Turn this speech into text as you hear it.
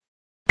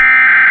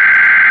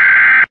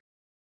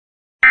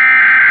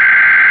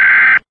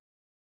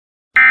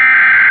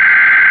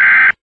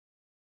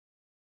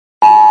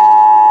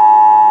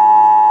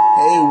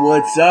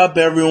What's up,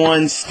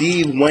 everyone?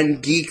 Steve,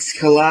 When Geeks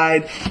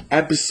Collide,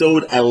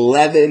 episode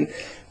 11,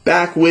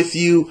 back with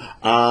you.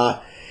 Man,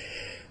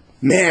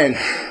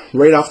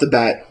 right off the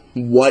bat,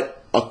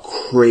 what a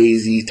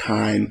crazy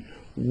time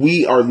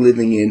we are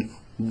living in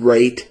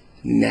right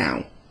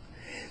now.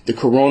 The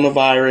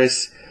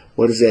coronavirus,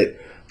 what is it?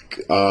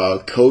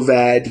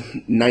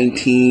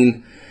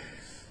 COVID-19.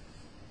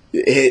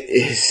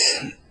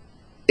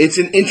 It's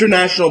an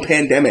international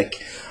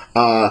pandemic.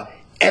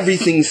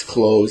 Everything's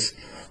closed.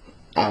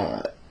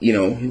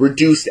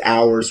 Reduced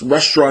hours.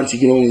 Restaurants, you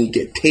can only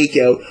get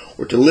takeout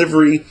or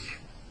delivery.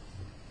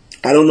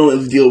 I don't know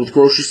the deal with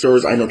grocery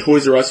stores. I know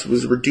Toys R Us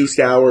was reduced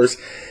hours.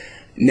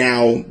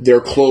 Now they're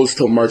closed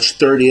till March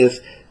 30th.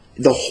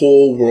 The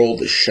whole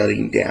world is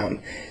shutting down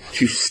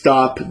to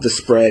stop the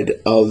spread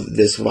of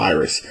this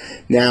virus.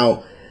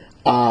 Now,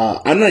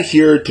 I'm not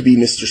here to be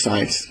Mr.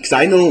 Science because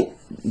I know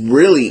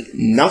really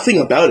nothing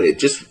about it,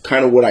 just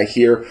kind of what I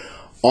hear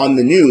on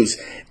the news.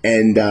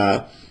 And,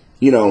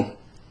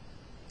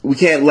 we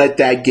can't let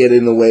that get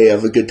in the way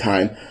of a good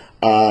time.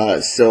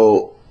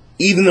 So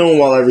even though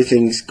while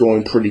everything's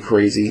going pretty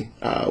crazy,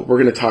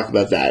 we're going to talk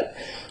about that.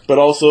 But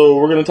also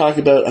we're going to talk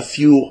about a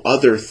few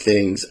other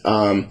things.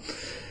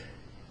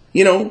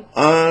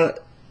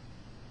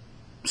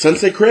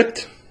 Sunset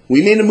Crypt.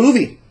 We made a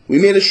movie.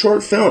 We made a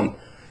short film.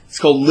 It's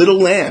called Little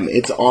Lamb.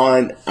 It's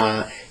on,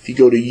 if you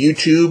go to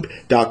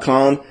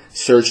youtube.com,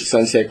 search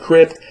Sunset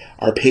Crypt,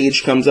 our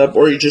page comes up,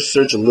 or you just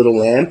search Little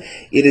Lamb.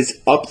 It is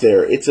up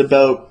there. It's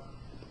about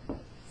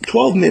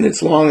 12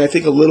 minutes long, I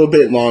think a little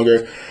bit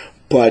longer,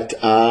 but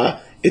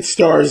it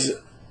stars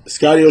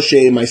Scotty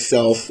O'Shea,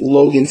 myself,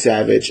 Logan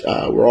Savage.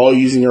 We're all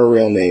using our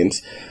real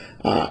names.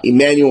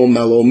 Emmanuel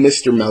Mello,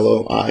 Mr.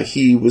 Mello.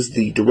 He was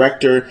the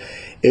director.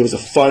 It was a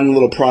fun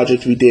little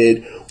project we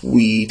did.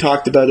 We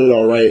talked about it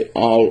already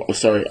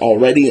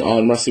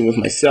on Wrestling With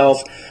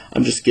Myself.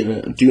 I'm just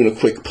doing a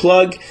quick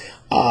plug.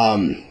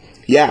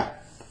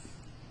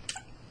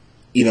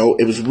 It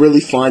was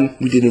really fun.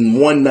 We did it in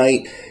one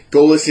night.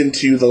 Go listen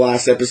to the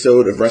last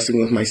episode of Wrestling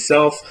With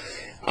Myself,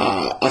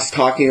 us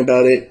talking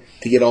about it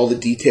to get all the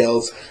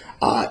details.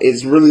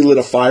 It's really lit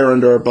a fire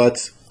under our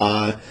butts.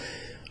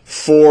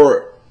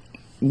 For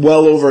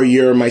well over a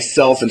year,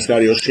 myself and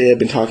Scotty O'Shea have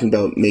been talking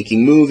about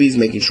making movies,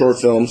 making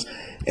short films,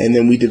 and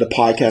then we did a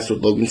podcast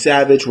with Logan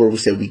Savage where we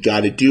said we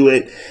got to do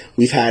it.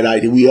 We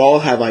all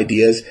have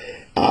ideas.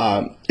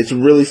 It's a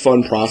really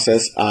fun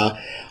process. I'm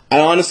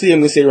going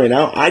to say right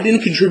now, I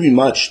didn't contribute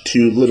much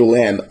to Little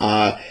Lamb.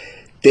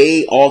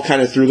 They all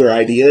kind of threw their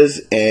ideas,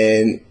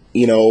 and,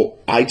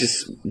 I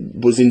just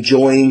was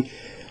enjoying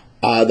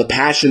the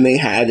passion they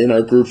had in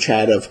our group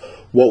chat of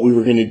what we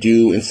were going to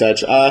do and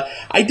such.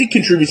 I did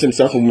contribute some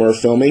stuff when we were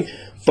filming,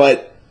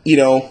 but,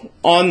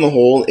 on the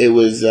whole, it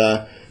was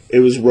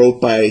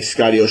wrote by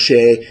Scotty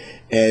O'Shea,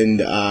 and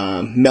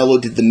Mello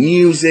did the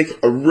music,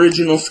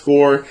 original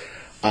score.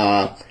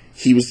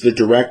 He was the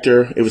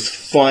director. It was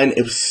fun.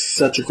 It was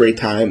such a great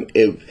time.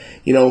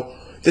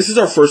 This is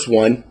our first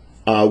one.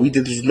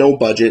 There's no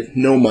budget,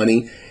 no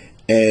money.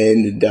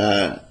 And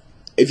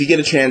if you get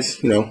a chance,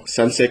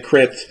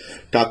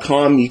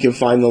 sunsetcrypt.com, you can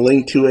find the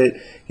link to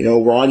it.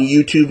 We're on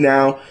YouTube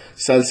now,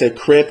 Sunset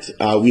Crypt.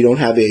 We don't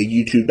have a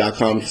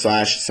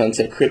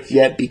youtube.com/sunsetcrypt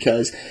yet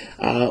because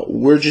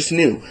we're just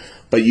new.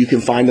 But you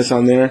can find us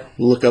on there.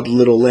 Look up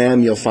Little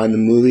Lamb. You'll find the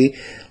movie.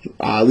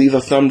 Leave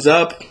a thumbs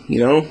up,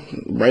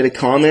 write a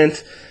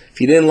comment.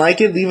 If you didn't like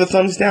it, leave a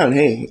thumbs down.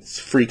 Hey, it's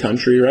a free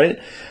country, right?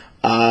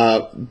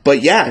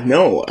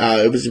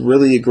 It was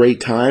really a great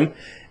time,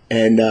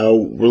 and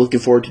we're looking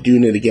forward to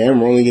doing it again.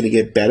 We're only going to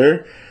get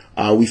better.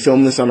 We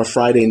filmed this on a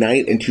Friday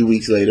night, and 2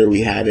 weeks later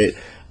we had it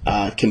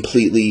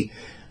completely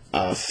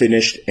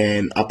finished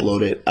and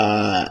uploaded.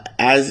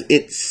 As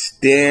it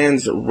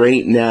stands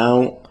right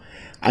now,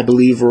 I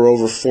believe we're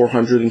over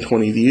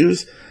 420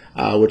 views,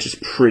 which is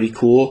pretty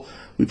cool.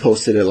 We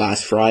posted it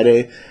last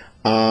Friday.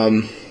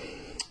 And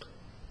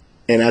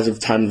as of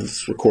the time of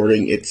this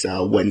recording, it's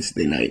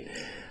Wednesday night.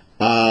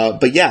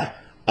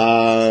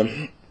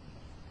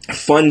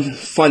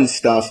 Fun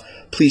stuff.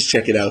 Please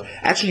check it out.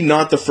 Actually,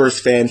 not the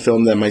first fan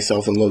film that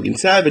myself and Logan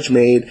Savage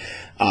made.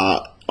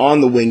 On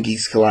the When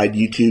Geeks Collide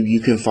YouTube, you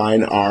can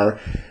find our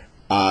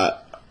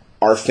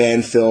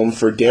fan film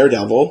for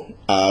Daredevil.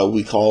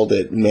 We called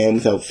it Man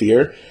Without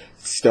Fear,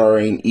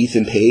 starring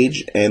Ethan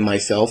Page and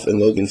myself and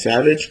Logan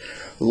Savage.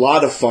 A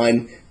lot of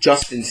fun.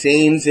 Justin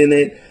Sane's in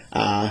it.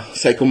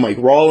 Psycho Mike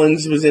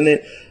Rollins was in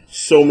it.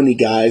 So many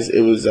guys.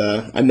 It was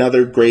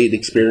another great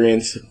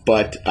experience,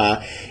 but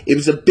it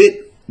was a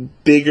bit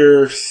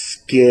bigger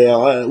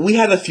scale. We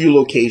had a few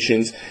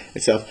locations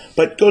and stuff,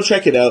 but go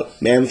check it out,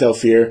 Man Without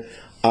Fear.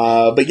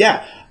 I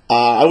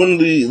want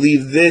to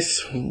leave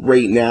this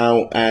right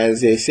now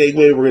as a segue.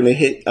 We're going to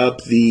hit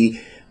up the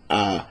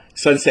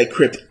Sunset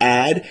Crypt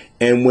ad,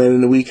 and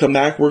when we come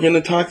back, we're going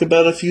to talk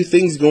about a few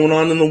things going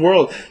on in the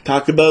world.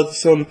 Talk about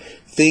some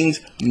things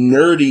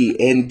nerdy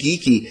and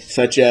geeky,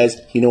 such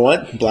as,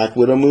 Black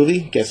Widow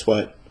movie. Guess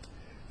what?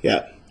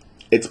 Yeah,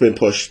 it's been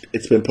pushed.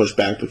 It's been pushed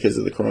back because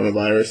of the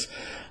coronavirus.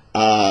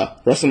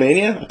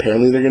 WrestleMania,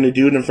 apparently they're going to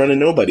do it in front of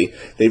nobody.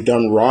 They've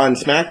done Raw and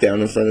SmackDown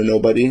in front of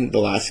nobody the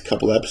last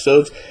couple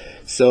episodes.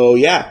 So,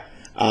 yeah,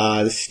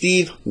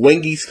 Steve,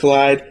 When Geeks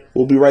Collide.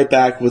 We'll be right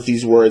back with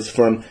these words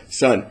from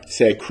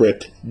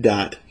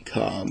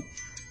sunsetcrypt.com.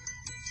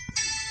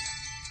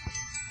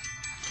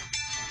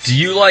 Do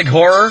you like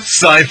horror,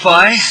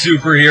 sci-fi,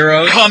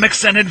 superheroes,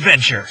 comics, and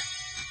adventure?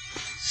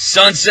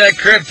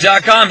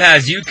 SunsetCrypt.com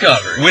has you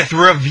covered. With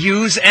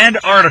reviews and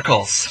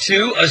articles.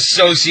 2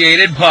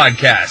 associated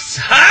podcasts.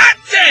 Hot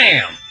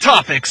damn!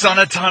 Topics on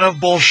a ton of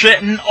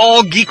bullshit and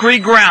all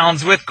geekery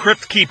grounds with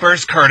Crypt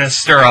Keepers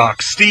Curtis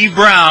Sturrock, Steve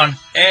Brown,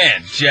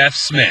 and Jeff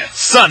Smith.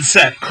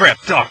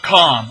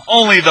 SunsetCrypt.com.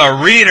 Only the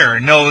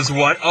reader knows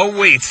what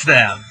awaits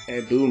them.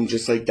 And boom,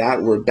 just like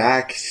that, we're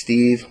back.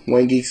 Steve,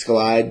 When Geeks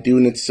Collide,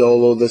 doing it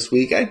solo this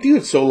week. I do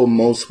it solo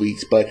most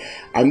weeks, but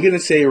I'm going to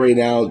say right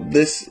now,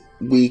 this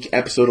week,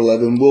 episode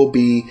 11, will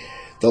be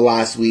the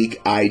last week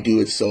I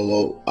do it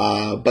solo.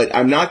 But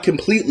I'm not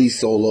completely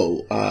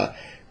solo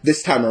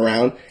this time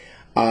around.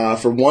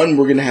 For one,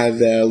 we're going to have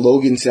the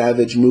Logan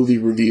Savage movie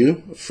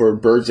review for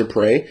Birds of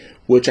Prey,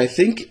 which I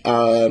think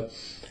Warner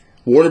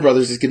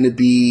Brothers is going to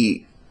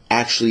be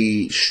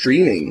actually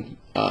streaming,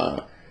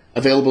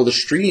 available to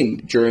stream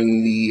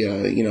during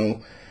the,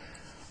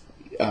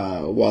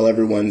 while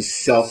everyone's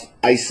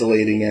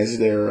self-isolating, as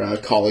they're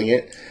calling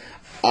it.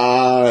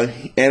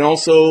 And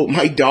also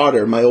my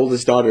daughter, my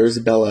oldest daughter,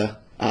 Isabella,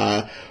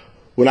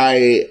 when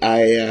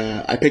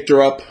I picked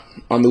her up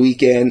on the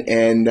weekend,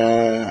 and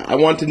I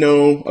want to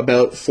know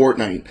about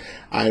Fortnite.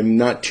 I'm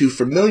not too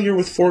familiar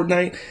with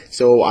Fortnite,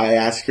 so I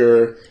asked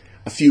her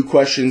a few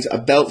questions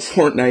about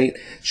Fortnite.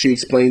 She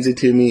explains it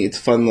to me. It's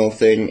a fun little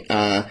thing.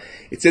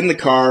 It's in the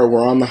car.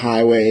 We're on the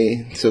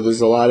highway, so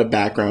there's a lot of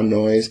background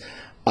noise.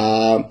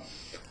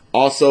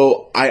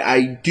 Also,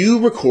 I do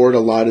record a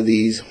lot of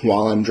these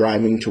while I'm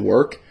driving to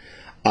work,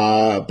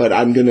 but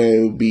I'm going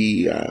to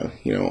be,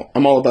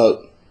 I'm all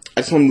about,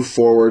 I just want to move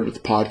forward with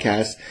the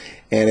podcast,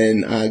 and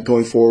then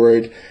going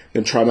forward, I'm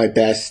going to try my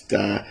best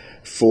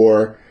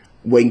for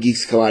When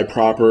Geeks Collide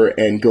proper,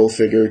 and go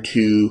figure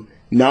to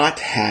not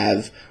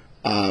have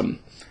the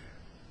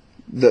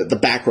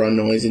background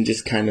noise and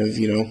just kind of,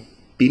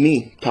 be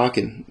me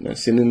talking,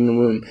 sitting in the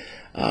room.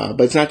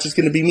 But it's not just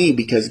going to be me,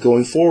 because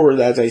going forward,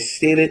 as I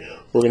stated,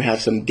 we're going to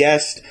have some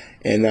guests,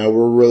 and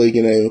we're really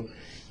going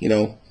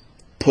to,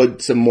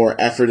 put some more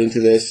effort into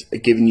this,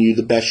 giving you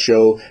the best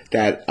show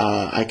that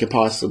I could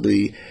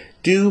possibly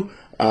do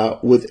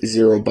with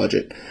zero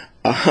budget.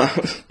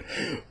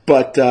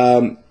 But,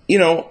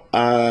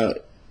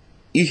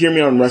 you hear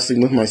me on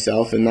Wrestling with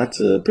Myself, and that's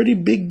a pretty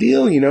big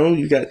deal,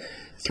 You got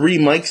 3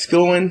 mics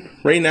going.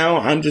 Right now,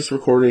 I'm just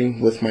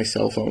recording with my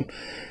cell phone.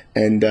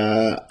 And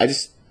I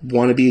just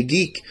want to be a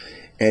geek.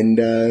 And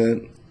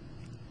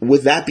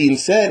with that being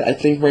said, I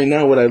think right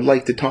now what I'd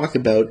like to talk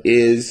about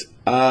is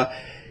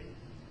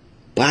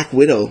Black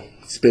Widow.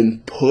 It's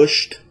been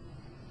pushed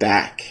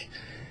back.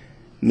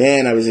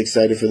 Man, I was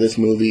excited for this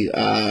movie.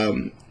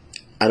 I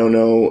don't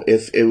know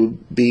if it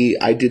would be...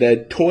 I did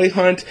a toy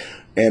hunt,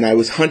 and I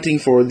was hunting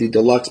for the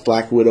deluxe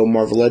Black Widow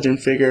Marvel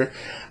Legend figure.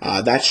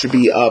 That should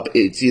be up.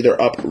 It's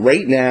either up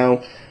right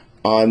now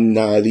on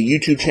the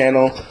YouTube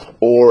channel,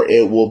 or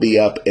it will be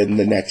up in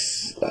the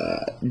next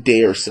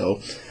day or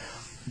so.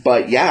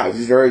 But yeah, I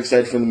was very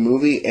excited for the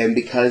movie, and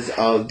because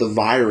of the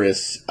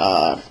virus,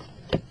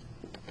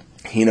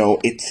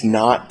 it's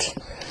not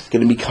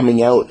going to be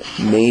coming out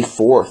May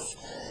 4th.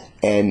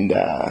 And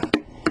I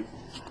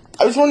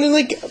was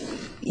wondering,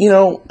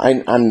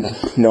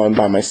 I'm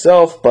by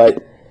myself,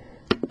 but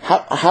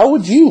how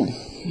would you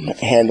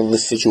handle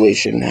this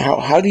situation?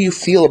 How do you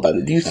feel about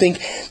it? Do you think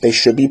they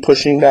should be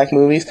pushing back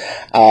movies?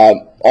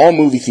 All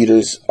movie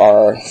theaters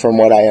are, from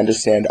what I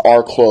understand,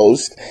 are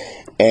closed,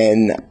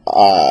 and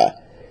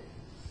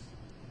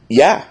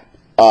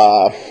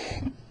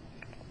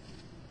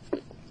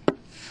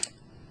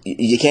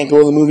you can't go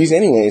to the movies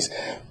anyways.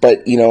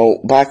 But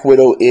Black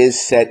Widow is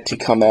set to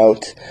come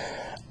out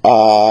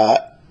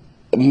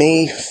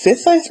May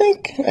 5th, I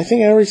think I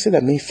already said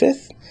that, May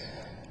 5th.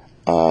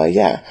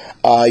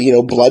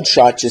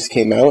 Bloodshot just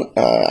came out.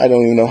 I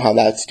don't even know how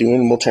that's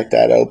doing. We'll check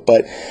that out.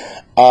 But,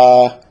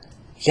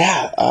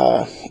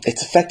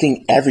 it's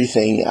affecting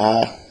everything.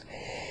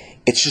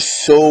 It's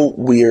just so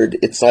weird.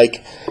 It's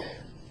like,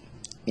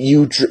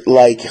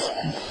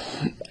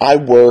 I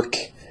work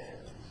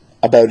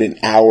about an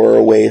hour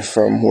away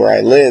from where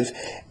I live,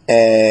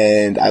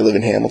 and I live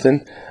in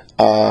Hamilton.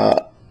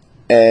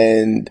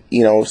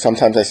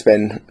 Sometimes I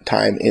spend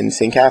time in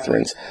St.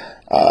 Catharines.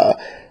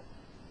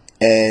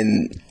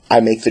 And I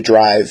make the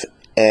drive,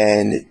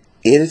 and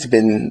it has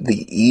been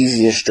the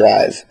easiest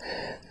drive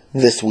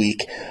this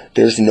week.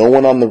 There's no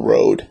one on the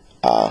road.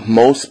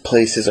 Most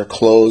places are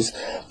closed.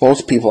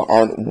 Most people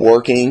aren't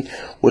working,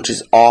 which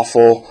is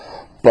awful.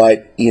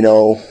 But,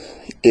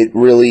 it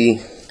really,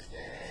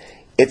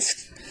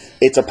 it's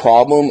a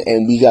problem,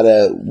 and we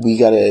gotta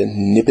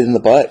nip it in the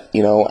butt.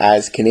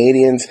 As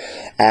Canadians,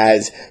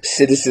 as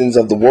citizens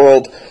of the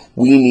world,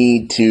 we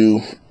need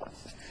to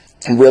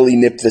really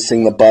nip this thing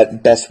in the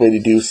butt. Best way to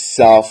do,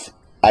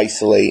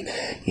 self-isolate.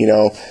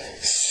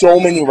 So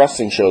many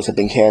wrestling shows have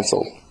been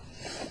canceled.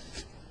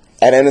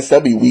 At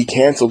NSW, we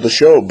canceled the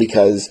show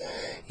because,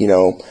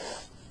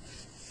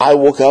 I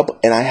woke up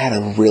and I had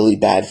a really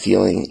bad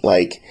feeling.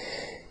 Like,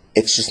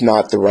 it's just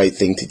not the right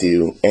thing to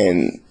do.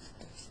 And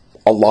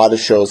a lot of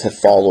shows have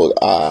followed.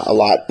 A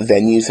lot of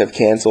venues have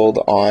canceled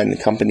on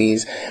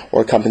companies,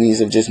 or companies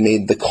have just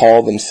made the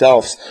call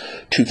themselves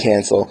to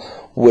cancel,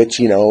 which,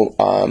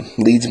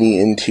 leads me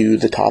into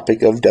the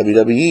topic of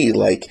WWE.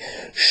 Like,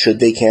 should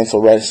they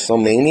cancel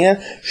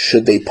WrestleMania?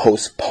 Should they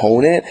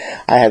postpone it?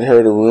 I had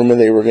heard a rumor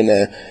they were going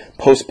to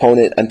postpone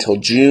it until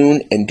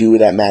June and do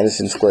it at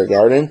Madison Square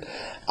Garden.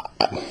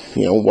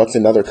 What's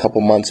another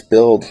couple months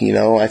build?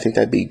 I think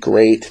that'd be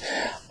great.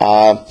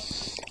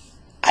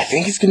 I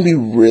think it's going to be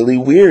really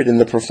weird in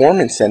the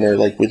Performance Center,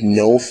 like, with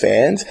no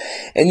fans.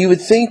 And you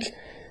would think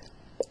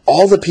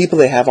all the people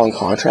they have on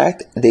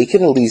contract, they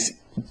could at least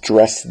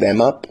dress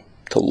them up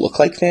to look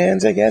like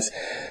fans, I guess.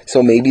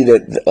 So maybe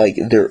that, like,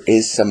 there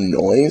is some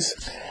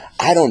noise.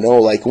 I don't know.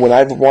 Like, when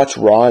I've watched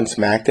Raw and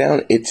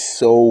SmackDown, it's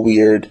so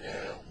weird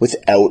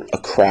without a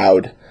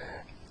crowd.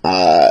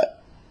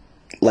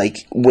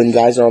 Like, when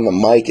guys are on the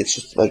mic, it's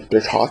just like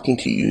they're talking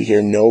to you. You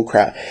hear no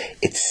crowd.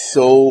 It's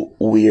so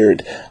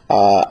weird.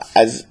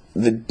 As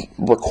the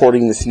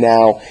recording this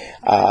now,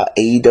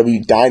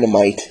 AEW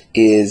Dynamite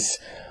is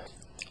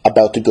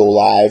about to go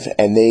live,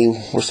 and they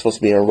were supposed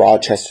to be in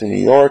Rochester, New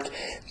York.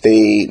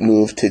 They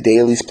moved to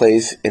Daly's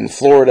Place in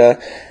Florida.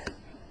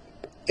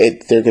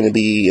 They're going to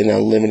be in a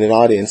limited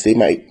audience. They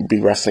might be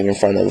wrestling in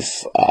front of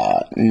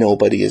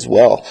nobody as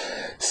well.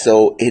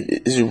 So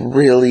it is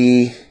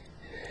really,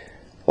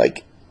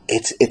 like,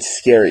 it's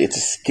scary. It's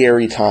a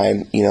scary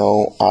time,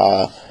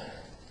 I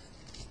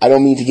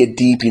don't mean to get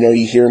deep. You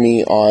hear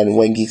me on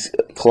When Geeks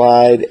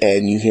Collide,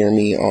 and you hear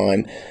me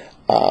on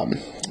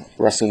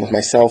Wrestling with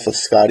Myself with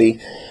Scotty.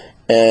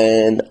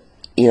 And,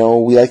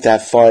 we like to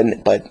have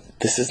fun, but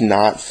this is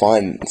not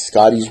fun.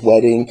 Scotty's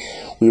wedding,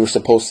 we were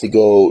supposed to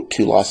go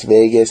to Las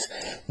Vegas.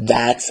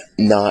 That's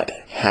not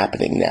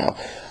happening now.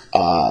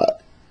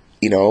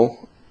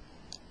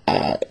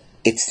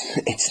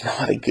 It's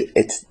not a good,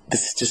 this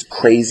is just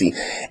crazy.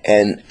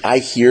 And I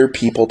hear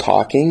people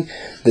talking.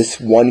 This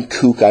one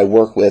kook I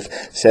work with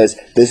says,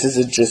 this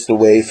is just a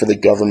way for the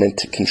government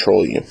to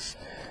control you.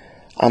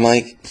 I'm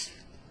like,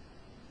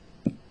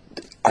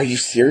 are you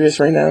serious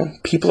right now?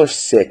 People are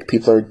sick.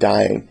 People are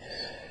dying.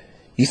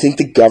 You think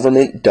the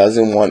government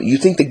you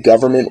think the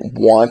government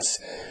wants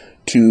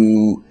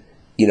to,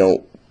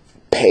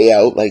 pay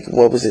out, like,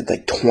 what was it,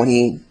 like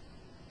 $28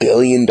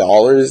 billion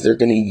they're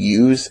going to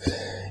use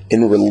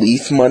in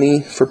relief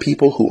money for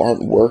people who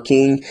aren't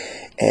working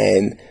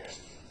and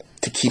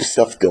to keep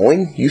stuff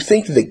going? You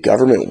think the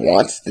government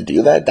wants to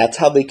do that? That's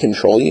how they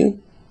control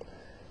you?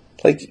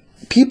 Like,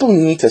 people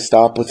need to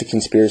stop with the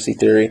conspiracy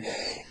theory.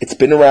 It's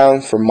been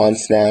around for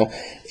months now.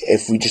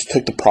 If we just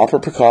took the proper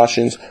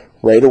precautions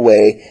right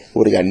away, it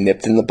would have got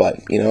nipped in the butt,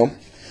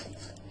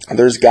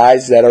 There's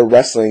guys that are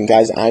wrestling,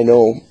 guys I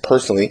know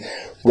personally,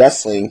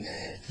 wrestling.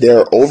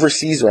 They're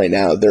overseas right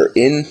now. They're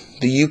in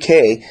the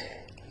UK.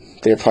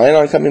 They're planning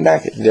on coming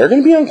back. They're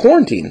going to be on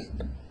quarantine.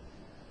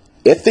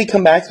 If they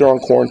come back, they're on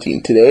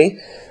quarantine. Today,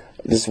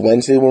 this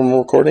Wednesday when we're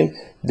recording,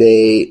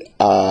 they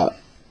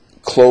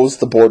closed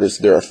the borders.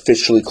 They're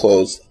officially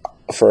closed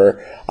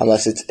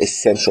unless it's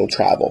essential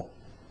travel.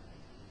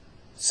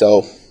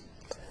 So,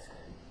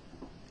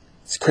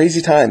 it's a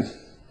crazy time.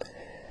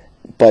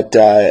 But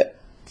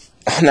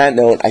on that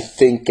note, I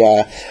think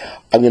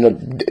I'm going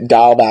to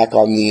dial back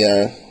on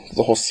the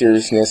whole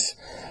seriousness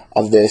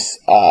of this.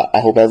 I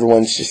hope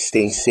everyone's just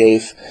staying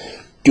safe,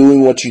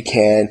 doing what you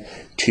can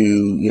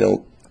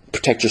to,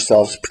 protect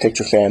yourselves, protect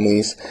your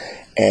families,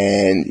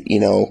 and,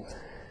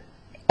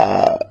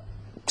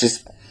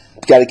 just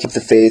got to keep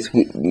the faith,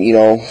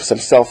 some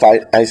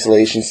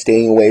self-isolation,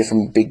 staying away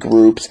from big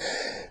groups.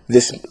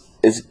 This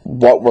is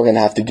what we're going to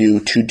have to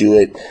do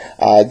it.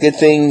 Good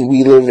thing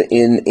we live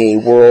in a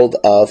world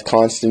of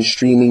constant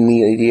streaming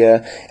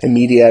media and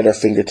media at our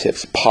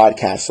fingertips.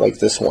 Podcasts like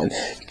this one.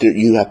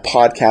 You have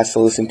podcasts to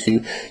listen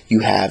to. You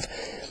have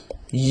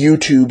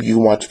YouTube. You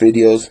can watch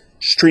videos.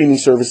 Streaming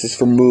services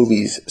for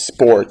movies,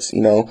 sports,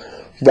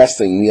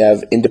 wrestling. You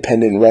have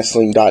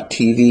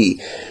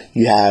independentwrestling.tv.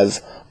 You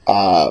have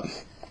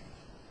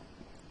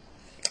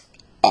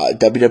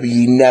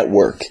WWE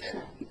Network,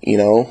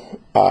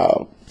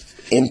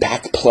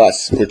 Impact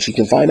Plus, which you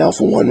can find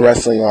Alpha One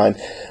Wrestling on,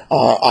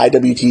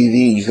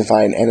 IWTV, you can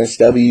find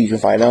NSW, you can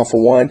find Alpha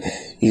One,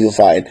 you can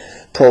find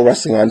Pro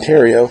Wrestling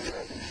Ontario,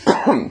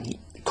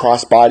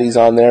 Crossbodies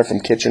on there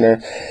from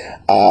Kitchener,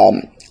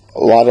 a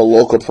lot of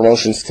local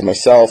promotions to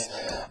myself,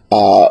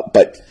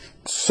 but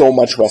so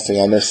much wrestling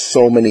on there,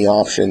 so many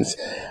options.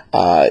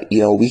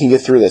 We can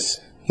get through this,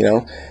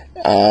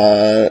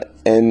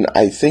 and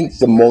I think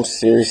the most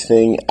serious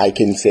thing I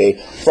can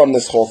say from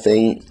this whole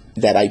thing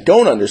that I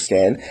don't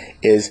understand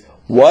is,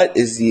 what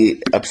is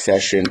the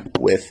obsession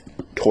with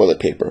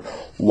toilet paper?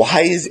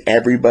 Why is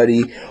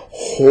everybody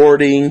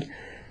hoarding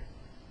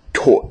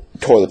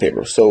toilet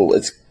paper. So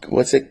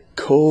what's it?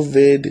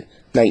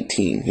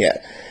 COVID-19. Yeah.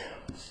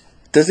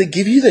 Does it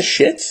give you the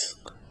shits?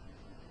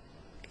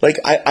 Like,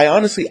 I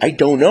honestly, I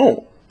don't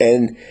know.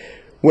 And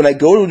when I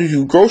go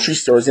to grocery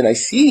stores and I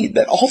see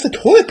that all the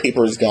toilet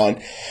paper is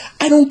gone,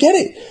 I don't get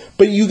it.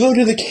 But you go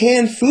to the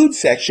canned food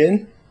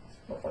section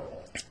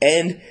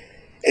and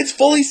it's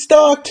fully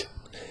stocked.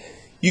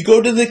 You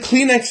go to the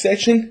Kleenex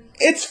section,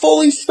 it's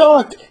fully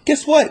stocked.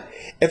 Guess what?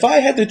 If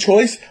I had the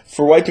choice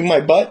for wiping my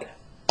butt,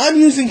 I'm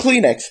using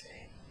Kleenex.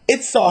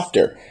 It's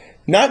softer.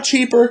 Not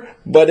cheaper,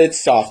 but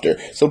it's softer.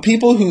 So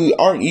people who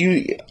aren't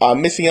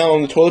missing out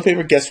on the toilet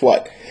paper, guess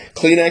what?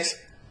 Kleenex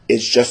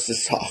is just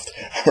as soft,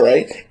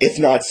 alright? If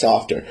not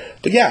softer.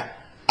 But yeah,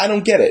 I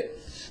don't get it.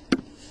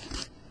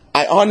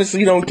 I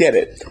honestly don't get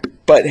it.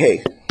 But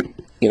hey,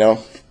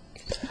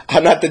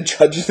 I'm not the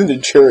judge and the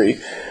jury.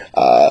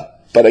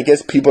 But I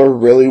guess people are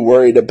really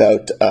worried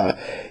about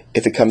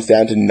if it comes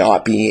down to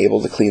not being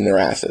able to clean their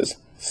asses.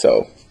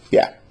 So,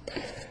 yeah.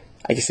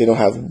 I guess they don't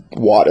have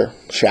water,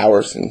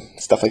 showers, and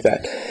stuff like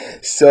that.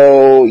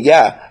 So,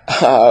 yeah.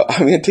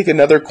 I'm going to take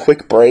another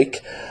quick break.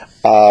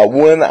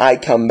 When I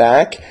come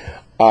back,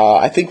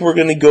 I think we're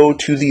going to go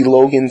to the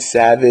Logan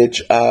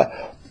Savage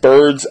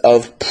Birds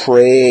of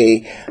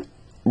Prey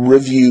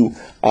review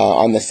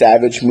on the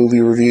Savage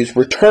movie reviews,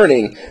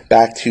 returning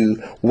back to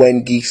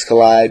When Geeks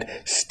Collide.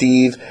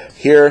 Steve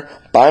here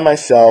by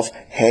myself,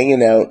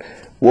 hanging out.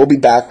 We'll be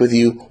back with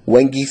you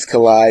when Geeks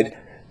Collide.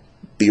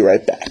 Be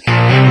right back.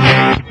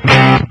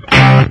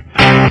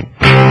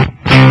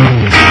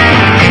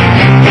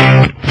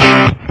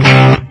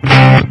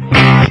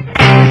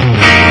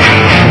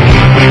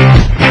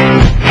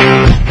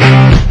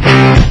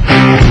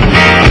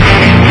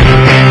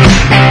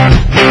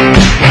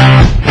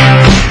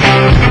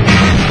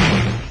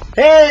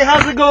 Hey,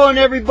 how's it going,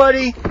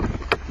 everybody?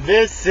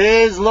 This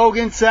is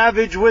Logan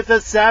Savage with a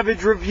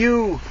Savage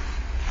Review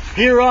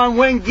here on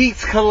When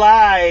Geeks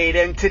Collide,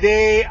 and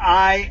today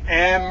I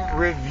am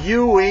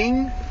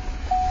reviewing,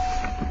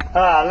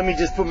 let me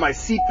just put my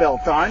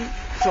seatbelt on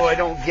so I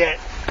don't get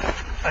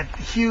a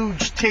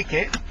huge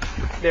ticket.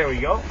 There we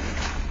go.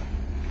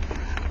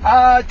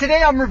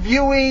 Today I'm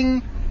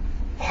reviewing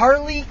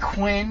Harley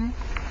Quinn,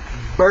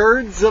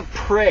 Birds of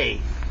Prey.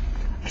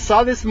 I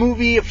saw this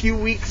movie a few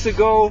weeks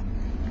ago,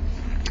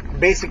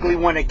 basically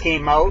when it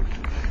came out,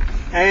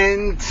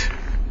 and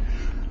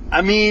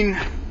I mean,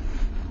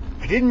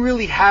 I didn't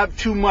really have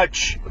too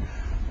much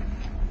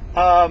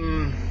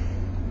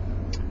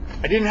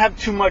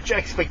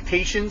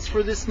expectations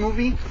for this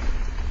movie,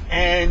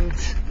 and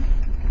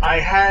I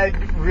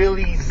had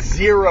really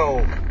zero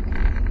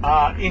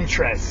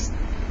interest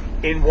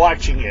in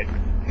watching it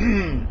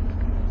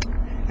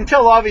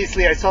until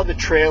obviously I saw the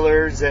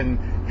trailers and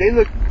they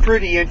looked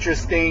pretty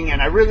interesting,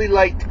 and I really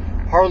liked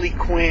Harley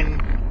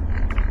Quinn,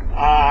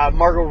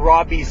 Margot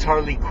Robbie's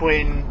Harley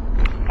Quinn,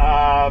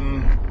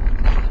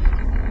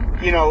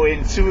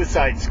 in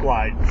Suicide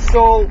Squad.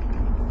 So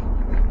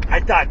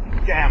I thought,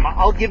 damn,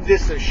 I'll give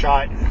this a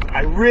shot.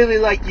 I really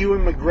like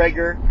Ewan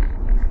McGregor,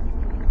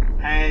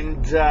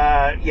 and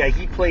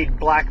he played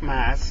Black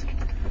Mask.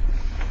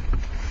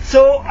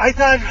 So I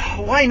thought,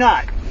 why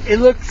not? It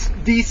looks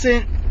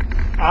decent.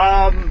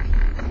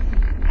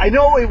 I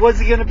know it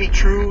wasn't going to be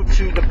true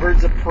to the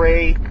Birds of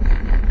Prey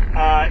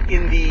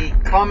in the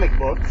comic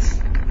books,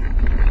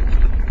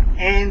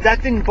 and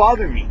that didn't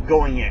bother me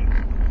going in.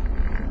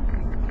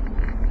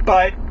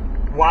 But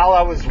while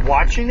I was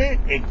watching it,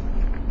 it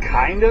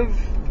kind of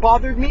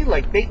bothered me.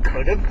 Like, they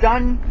could have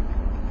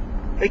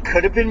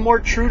been more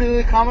true to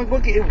the comic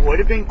book. It would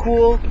have been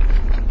cool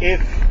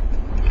if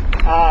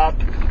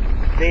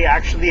they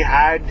actually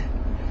had,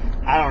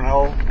 I don't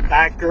know,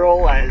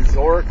 Batgirl as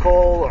Oracle,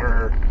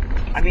 or,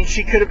 I mean,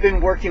 she could have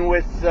been working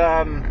with,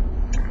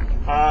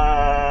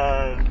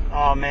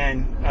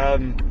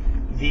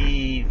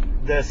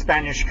 the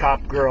Spanish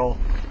cop girl.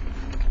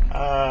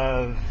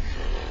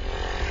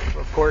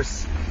 Of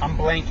course, I'm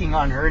blanking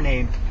on her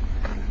name.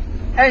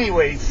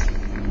 Anyways,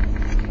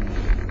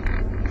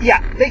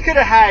 yeah, they could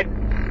have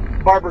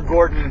had Barbara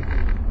Gordon.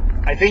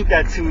 I think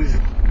that's who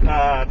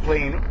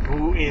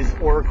is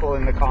Oracle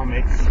in the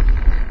comics.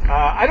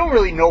 I don't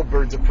really know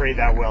Birds of Prey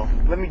that well.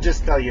 Let me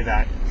just tell you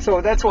that.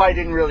 So that's why I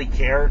didn't really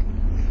care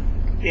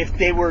if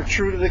they were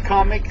true to the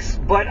comics.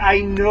 But I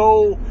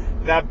know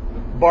that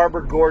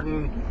Barbara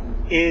Gordon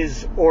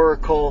is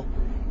Oracle,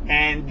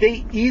 and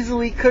they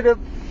easily could have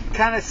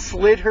kind of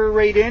slid her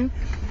right in,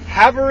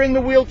 have her in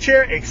the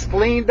wheelchair,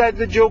 explain that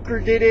the Joker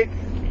did it.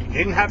 You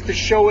didn't have to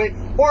show it,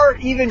 or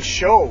even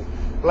show,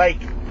 like,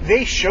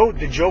 they showed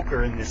the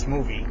Joker in this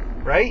movie,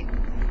 right?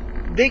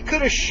 They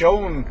could have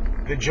shown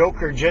the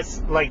Joker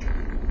just like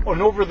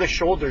an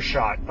over-the-shoulder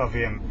shot of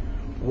him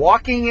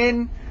walking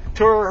in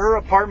to her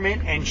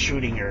apartment and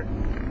shooting her.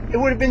 It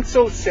would have been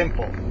so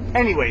simple.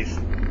 Anyways,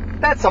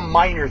 that's a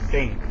minor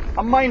thing,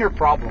 a minor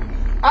problem.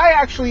 I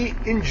actually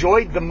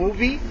enjoyed the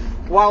movie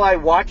while I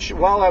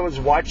was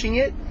watching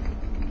it.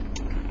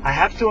 I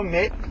have to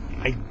admit,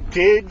 I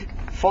did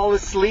fall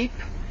asleep,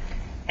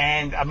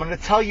 and I'm going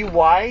to tell you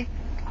why.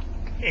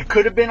 it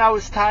could have been I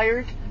was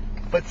tired,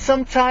 but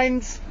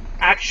sometimes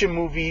action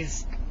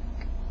movies,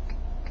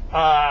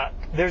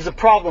 there's a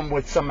problem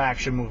with some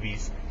action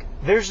movies.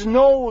 There's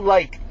no,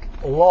 like,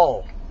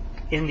 lull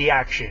in the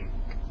action.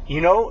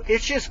 You know,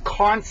 it's just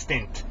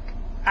constant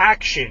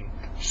action.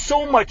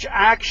 So much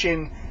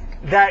action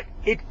that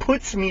it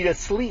puts me to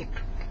sleep.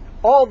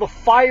 All the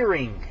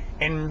firing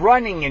and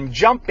running and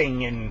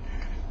jumping and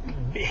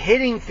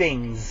hitting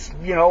things,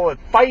 you know,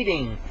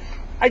 fighting.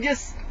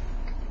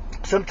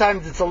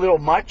 Sometimes it's a little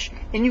much,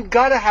 and you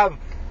gotta have,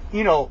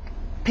 you know,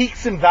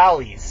 peaks and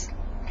valleys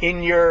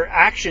in your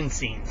action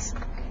scenes.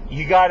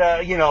 You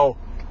gotta, you know,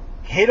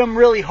 hit them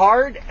really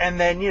hard and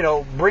then, you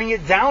know, bring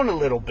it down a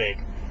little bit.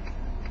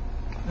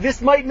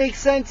 This might make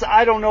sense.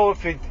 I don't know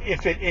if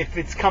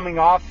it's coming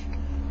off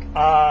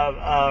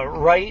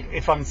right,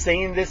 if I'm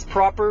saying this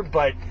proper,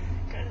 but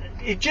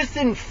it just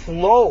didn't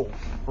flow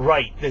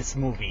right, this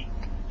movie,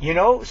 you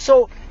know?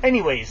 So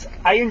anyways,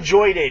 I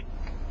enjoyed it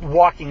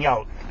walking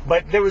out,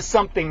 but there was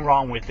something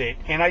wrong with it,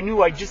 and I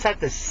knew I just had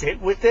to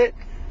sit with it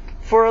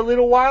for a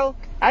little while.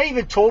 I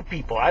even told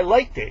people I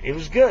liked it. It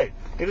was good.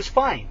 It was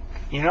fine,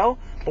 you know?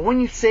 But when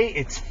you say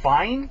it's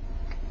fine,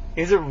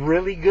 is it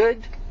really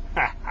good?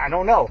 I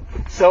don't know.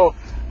 So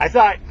I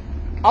thought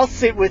I'll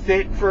sit with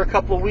it for a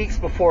couple of weeks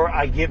before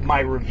I give my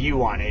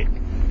review on it.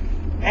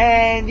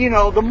 And, you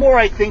know, the more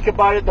I think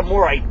about it, the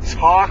more I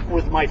talk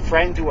with my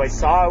friend who I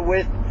saw it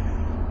with,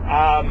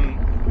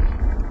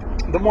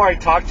 the more I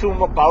talk to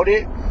him about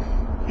it,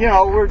 you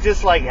know, we're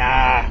just like,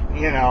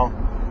 you know.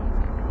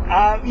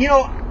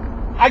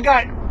 I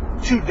got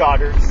 2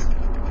 daughters.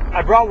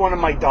 I brought one of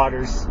my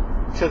daughters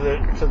to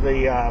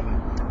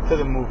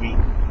the movie,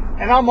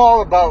 and I'm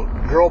all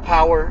about girl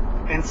power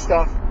and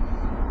stuff.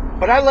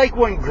 But I like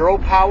when girl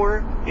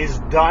power is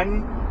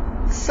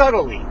done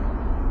subtly,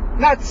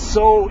 not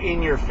so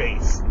in your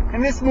face.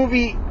 And this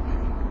movie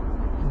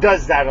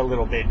does that a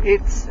little bit.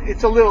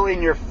 It's a little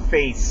in your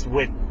face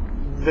with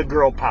the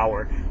girl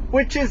power,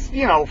 which is,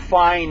 you know,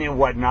 fine and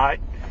whatnot.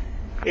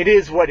 It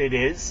is what it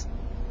is.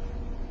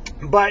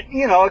 But,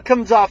 you know, it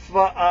comes off,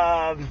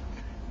 I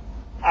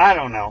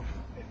don't know.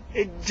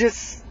 It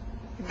just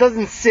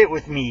doesn't sit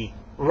with me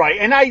right.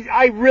 And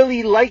I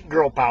really like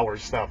girl power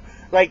stuff.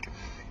 Like,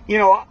 you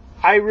know,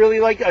 I really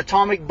like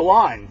Atomic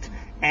Blonde.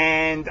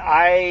 And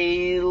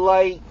I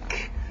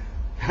like,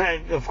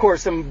 of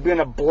course, I'm going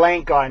to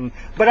blank on,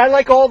 but I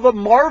like all the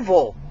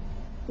Marvel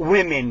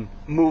women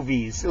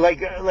movies,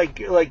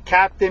 like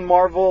Captain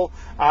Marvel,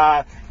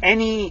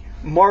 any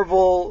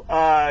Marvel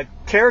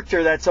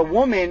character that's a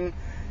woman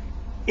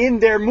in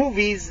their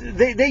movies,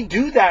 they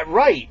do that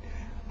right.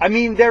 I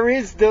mean, there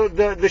is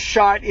the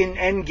shot in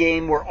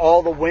Endgame where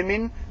all the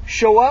women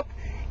show up,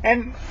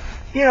 and,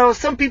 you know,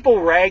 some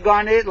people rag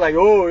on it, like,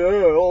 oh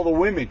yeah, all the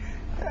women.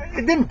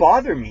 It didn't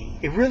bother me.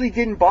 It really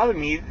didn't bother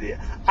me.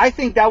 I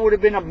think that would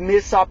have been a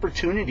missed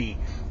opportunity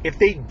if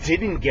they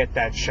didn't get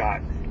that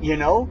shot, you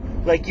know?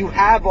 Like, you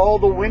have all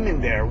the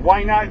women there.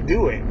 Why not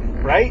do it,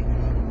 right?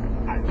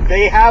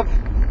 They have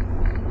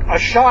a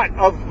shot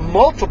of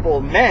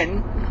multiple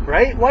men,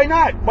 right? Why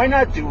not? Why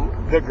not do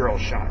the girl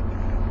shot?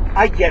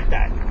 I get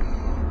that.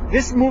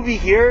 This movie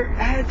here,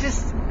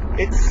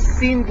 it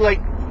seemed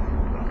like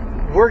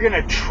we're going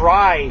to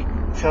try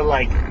to,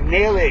 like,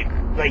 nail it,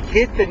 like,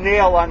 hit the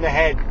nail on the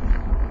head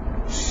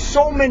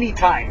so many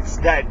times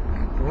that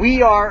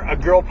we are a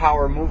girl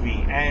power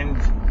movie. And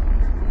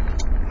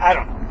I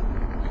don't know.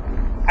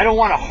 I don't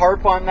want to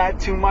harp on that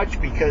too much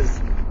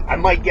because I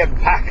might get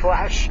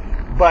backlash.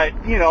 But,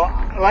 you know,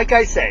 like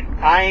I said,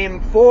 I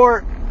am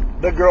for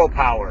the girl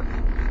power.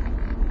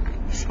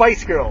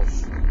 Spice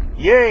Girls.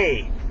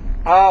 Yay.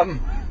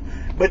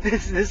 But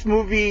this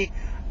movie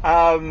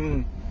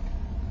has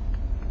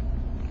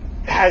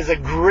a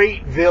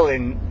great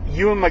villain,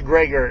 Ewan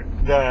McGregor,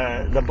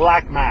 the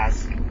Black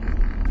Mask.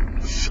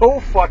 So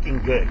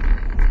fucking good.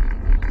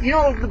 You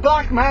know, the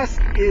Black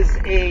Mask is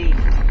a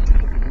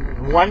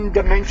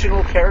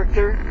one-dimensional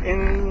character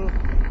in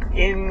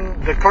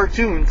the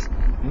cartoons.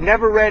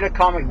 Never read a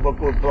comic book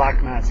with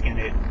Black Mask in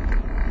it.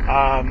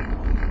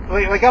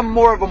 Like I'm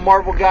more of a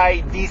Marvel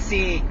guy.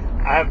 DC,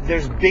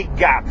 there's big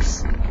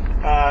gaps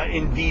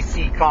in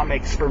DC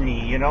comics for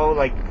me. You know,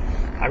 like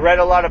I read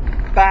a lot of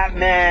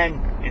Batman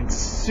and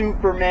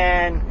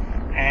Superman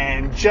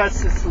and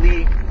Justice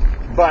League,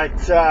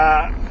 but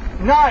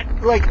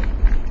not like,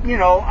 you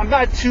know, I'm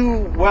not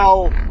too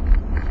well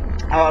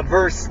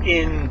versed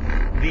in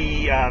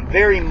the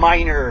very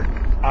minor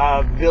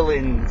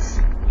villains.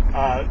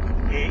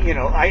 You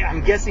know,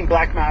 I'm guessing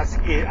Black Mask,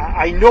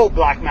 I know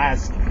Black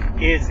Mask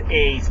is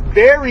a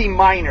very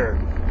minor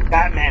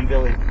Batman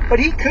villain, but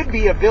he could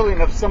be a villain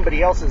of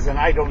somebody else's and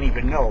I don't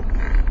even know.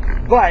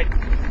 But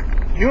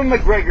Ewan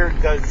McGregor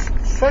does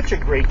such a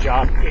great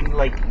job in,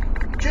 like,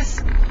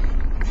 just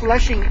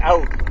fleshing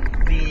out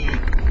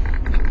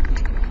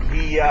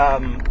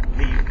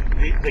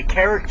the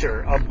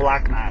character of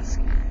Black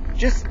Mask,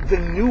 just the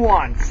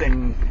nuance,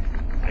 and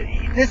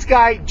this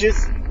guy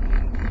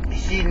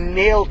he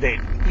nailed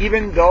it,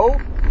 even though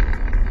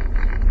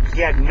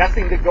he had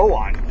nothing to go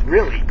on,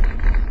 really.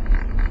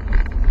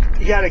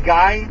 You had a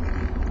guy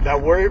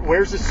that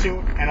wears a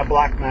suit and a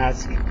black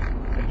mask.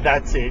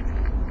 That's it.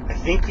 I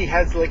think he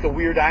has like a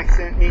weird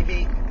accent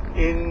maybe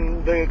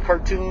in the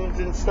cartoons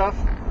and stuff.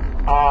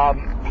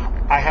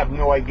 I have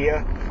no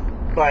idea.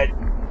 But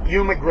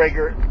Ewan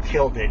McGregor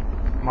killed it.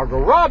 Margot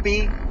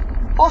Robbie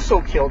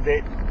also killed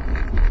it.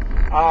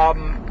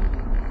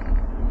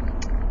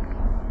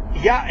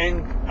 Yeah,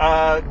 and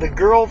the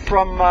girl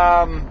from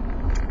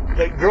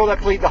the girl that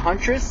played the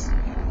Huntress,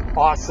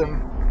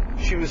 awesome.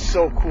 She was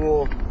so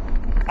cool.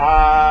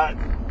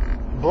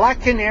 Black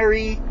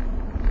Canary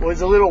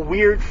was a little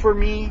weird for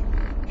me.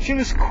 She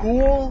was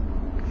cool.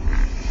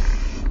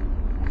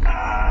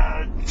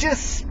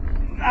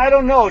 I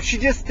don't know. She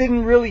just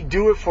didn't really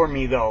do it for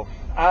me, though.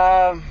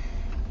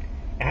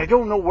 And I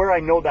don't know where I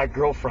know that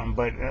girl from,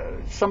 but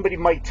somebody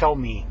might tell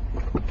me.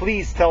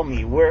 Please tell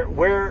me,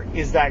 where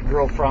is that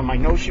girl from? I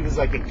know she was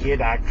like a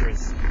kid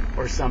actress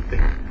or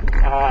something.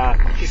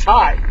 She's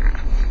hot.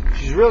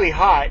 She's really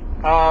hot.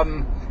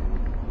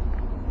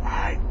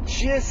 I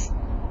just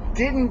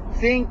didn't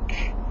think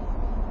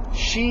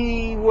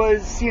she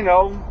was,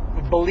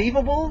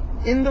 believable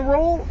in the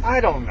role.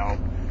 I don't know.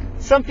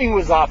 Something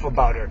was off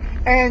about her.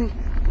 And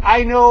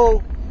I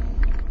know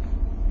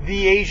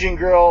the Asian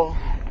girl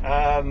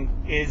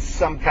is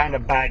some kind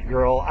of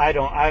Batgirl.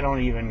 I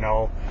don't even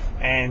know.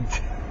 And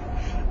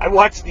I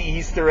watched the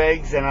Easter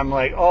eggs and I'm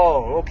like,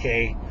 oh,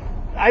 okay.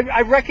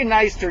 I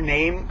recognized her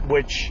name,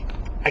 which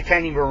I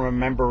can't even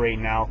remember right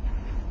now.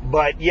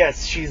 But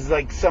yes, she's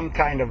like some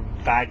kind of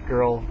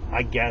Batgirl,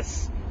 I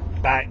guess.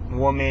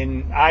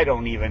 Batwoman, I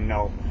don't even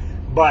know.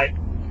 But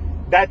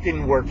that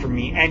didn't work for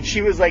me. And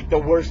she was like the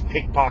worst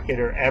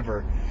pickpocketer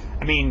ever.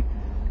 I mean,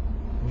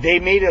 they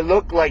made it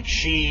look like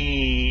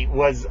she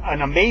was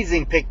an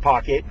amazing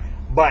pickpocket,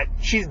 but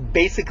she's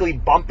basically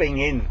bumping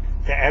into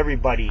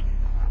everybody.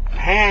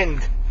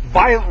 Hand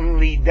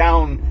violently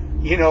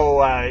down,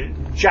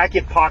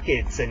 jacket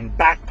pockets and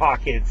back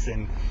pockets,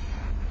 and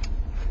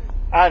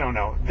I don't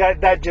know.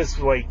 That just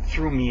like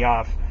threw me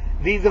off.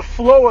 The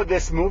flow of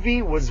this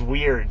movie was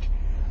weird.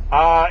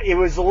 It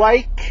was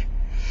like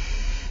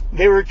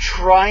they were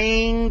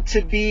trying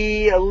to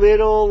be a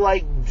little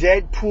like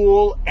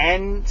Deadpool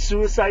and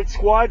Suicide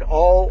Squad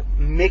all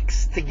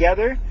mixed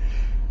together.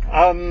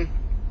 Now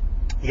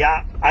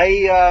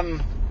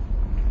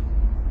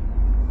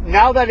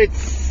that it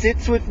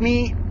sits with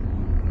me,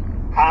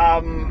 I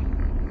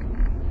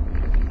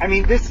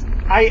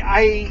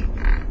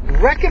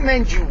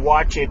recommend you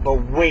watch it,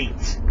 but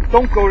wait.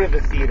 Don't go to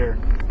the theater.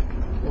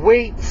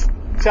 Wait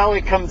till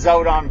it comes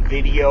out on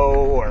video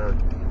or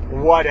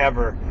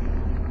whatever.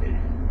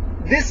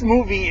 This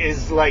movie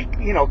is like,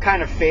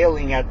 kind of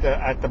failing at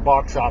the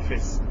box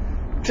office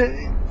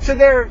to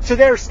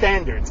their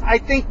standards. I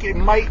think it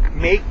might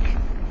make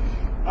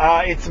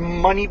its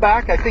money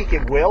back. I think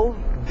it will,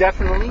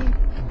 definitely.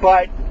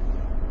 But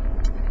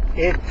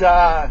it's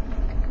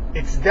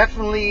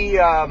definitely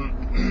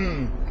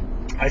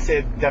I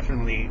said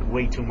definitely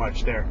way too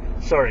much there.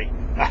 Sorry.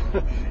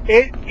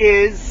 It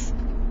is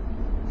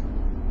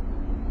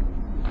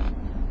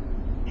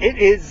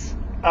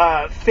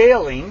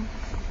failing,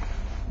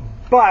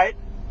 but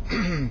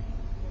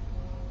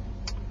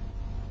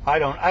I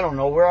don't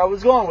know where I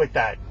was going with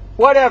that.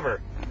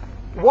 Whatever.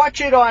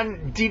 Watch it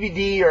on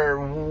DVD or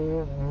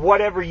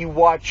whatever you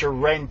watch or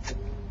rent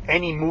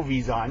any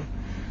movies on.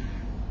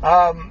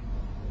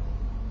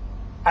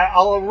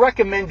 I'll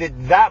recommend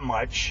it that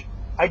much.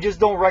 I just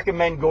don't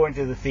recommend going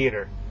to the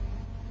theater.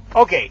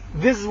 Okay,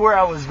 this is where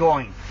I was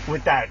going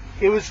with that.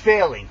 It was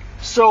failing.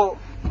 So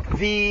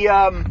the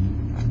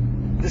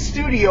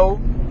studio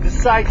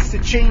decides to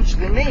change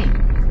the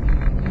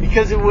name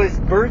because it was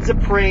Birds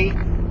of Prey,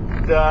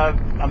 the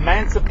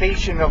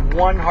Emancipation of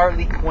One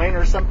Harley Quinn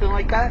or something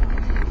like that.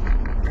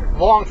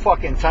 Long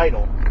fucking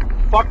title.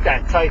 Fuck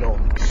that title.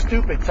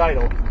 Stupid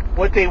title.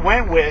 What they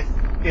went with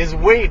is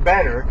way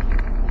better.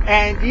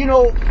 And,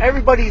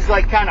 everybody's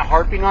like kind of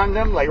harping on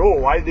them. Like, oh,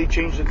 why did they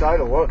change the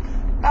title? Well,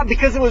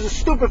 because it was a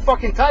stupid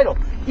fucking title.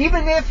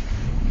 Even if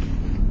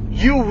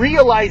you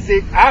realize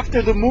it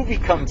after the movie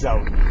comes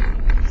out,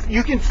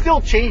 you can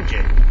still change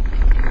it.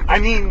 I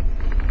mean,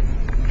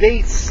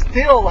 they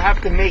still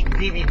have to make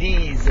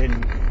DVDs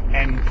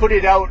and put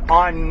it out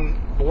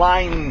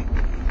online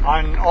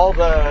on all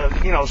the,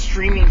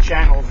 streaming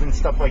channels and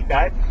stuff like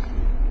that.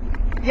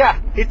 Yeah,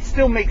 it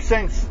still makes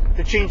sense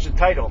to change the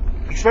title.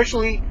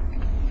 Especially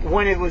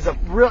when it was a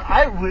real...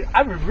 I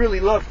would really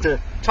love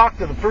to talk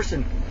to the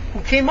person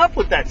who came up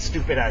with that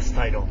stupid ass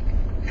title.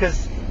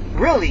 Because,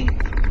 really,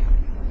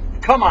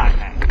 come on,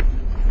 man.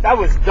 That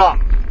was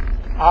dumb.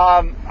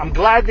 I'm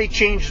glad they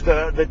changed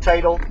the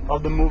title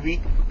of the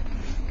movie,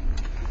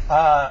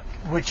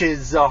 which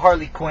is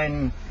Harley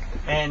Quinn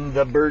and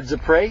the Birds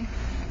of Prey,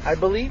 I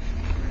believe.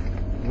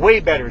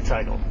 Way better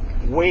title.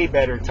 Way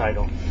better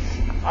title.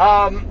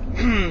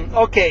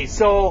 Okay,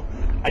 so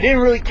I didn't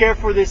really care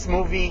for this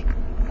movie.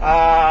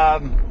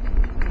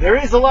 There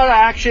is a lot of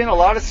action, a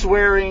lot of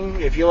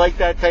swearing, if you like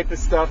that type of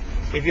stuff.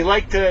 If you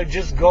like to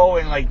just go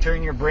and like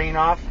turn your brain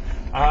off,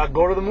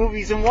 go to the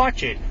movies and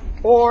watch it.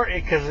 or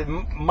because it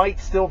might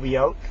still be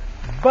out.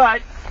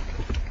 But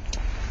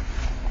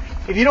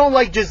if you don't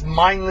like just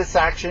mindless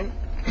action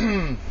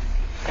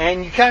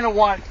and you kind of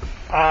want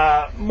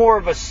more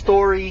of a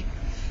story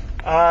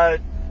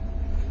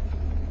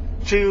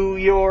to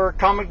your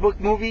comic book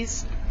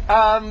movies,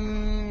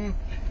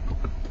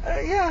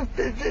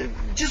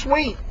 just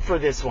wait for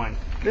this one.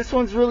 This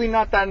one's really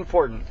not that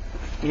important,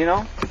 you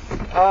know?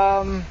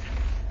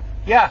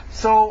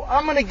 So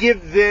I'm going to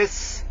give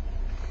this,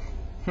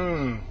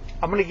 I'm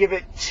going to give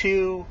it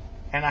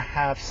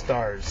 2.5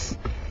 stars.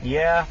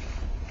 Yeah,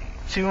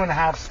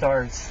 2.5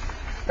 stars.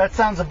 That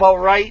sounds about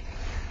right.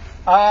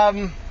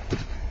 So,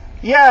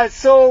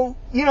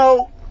 you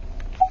know,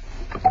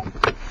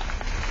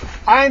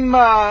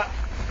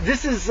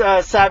 this is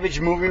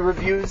Savage Movie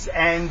Reviews,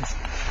 and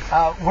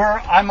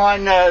I'm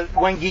on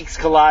When Geeks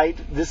Collide.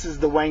 This is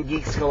the When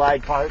Geeks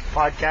Collide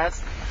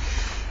podcast.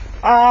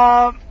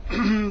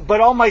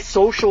 But all my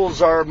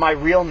socials are my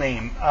real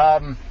name.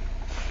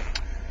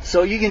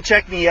 So you can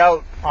check me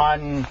out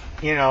on,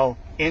 you know,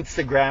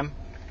 Instagram,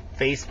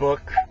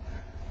 Facebook,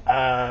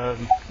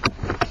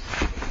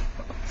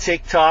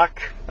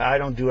 TikTok. I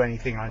don't do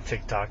anything on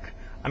TikTok.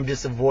 I'm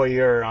just a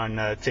voyeur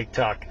on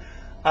TikTok.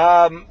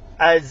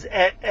 As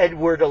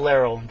Edward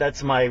Alero.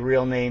 That's my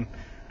real name.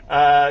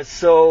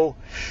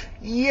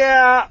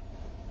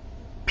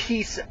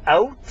 Peace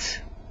out.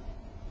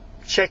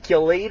 Check you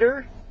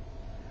later.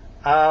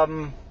 I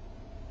don't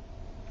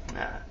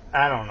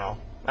know.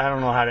 I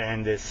don't know how to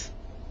end this.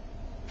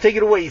 Take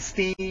it away,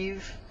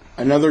 Steve.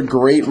 Another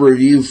great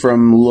review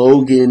from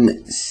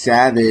Logan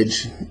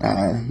Savage.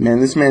 Man,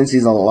 this man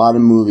sees a lot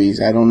of movies.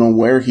 I don't know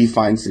where he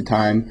finds the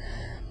time,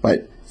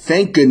 but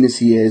thank goodness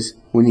he is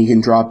when he can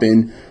drop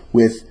in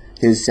with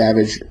his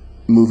Savage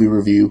movie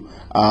review.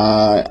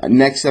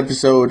 Next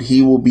episode,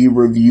 he will be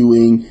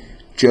reviewing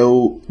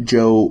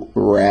Jojo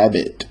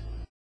Rabbit.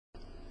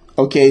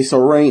 Okay, so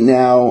right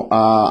now,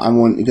 I'm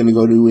going to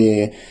go to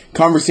a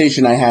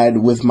conversation I had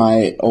with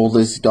my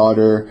oldest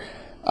daughter,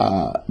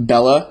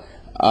 Bella,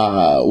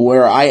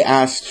 where I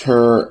asked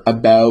her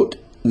about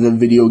the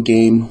video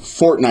game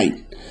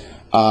Fortnite.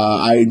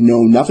 I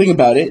know nothing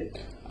about it.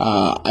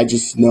 I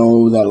just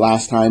know that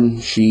last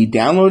time she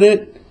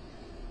downloaded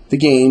the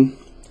game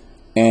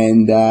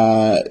and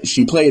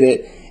she played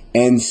it,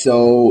 and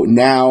so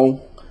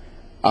now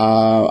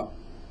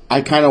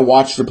I kind of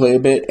watched her play a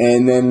bit,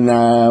 and then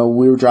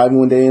we were driving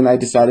one day and I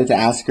decided to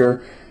ask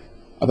her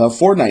about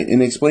Fortnite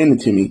and explain it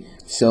to me.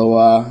 So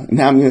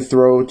now I'm going to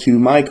throw to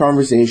my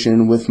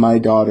conversation with my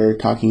daughter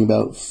talking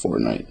about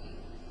Fortnite.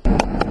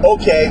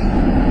 Okay,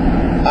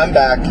 I'm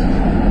back,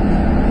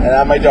 and I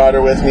have my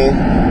daughter with me,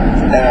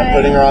 and I'm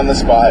putting her on the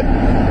spot.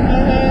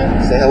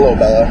 Mm-hmm. Say hello,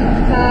 Bella.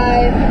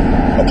 Hi.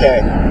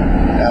 Okay,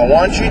 now I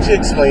want you to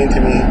explain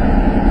to me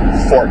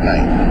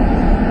Fortnite.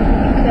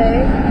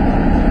 Okay.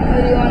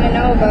 What do you want to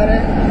know about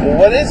it? Well,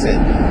 what is it?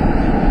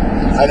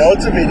 I know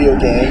it's a video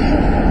game.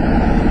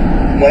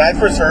 When I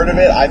first heard of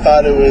it, I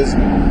thought it was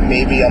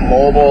maybe a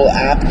mobile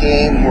app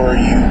game where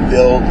you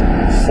build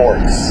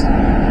forts.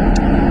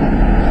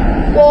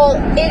 Well,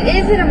 it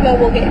isn't a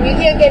mobile game. You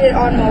can't get it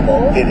on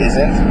mobile. It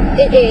isn't?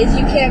 It is.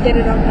 You can't get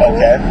it on mobile.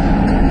 Okay.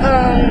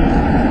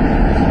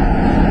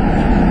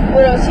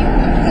 What else? You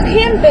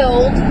can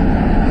build,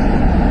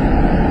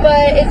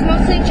 but it's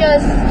mostly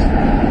just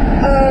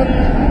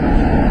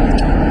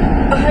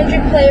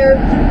 100-player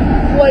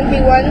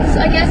 1v1s,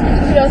 I guess.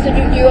 You could also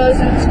do duos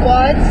and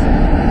squads.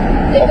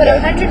 They put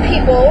 100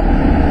 people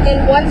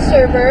in one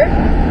server,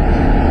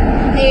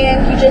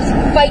 and you just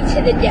fight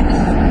to the death.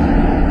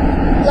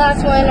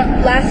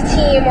 Last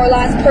team or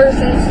last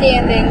person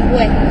standing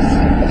wins.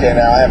 Okay,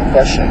 now I have a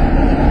question.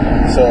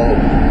 So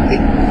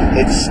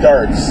it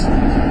starts,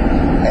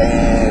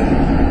 and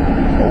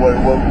what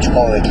would you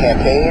call it? A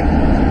campaign?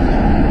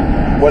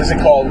 What is it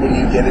called when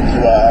you get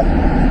into a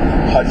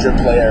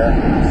 100-player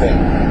thing?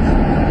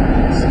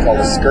 Is it called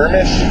a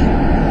skirmish?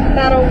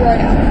 Battle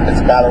Royale.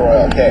 It's Battle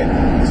Royale, okay.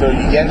 So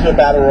you get into a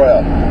Battle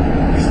Royale.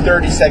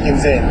 30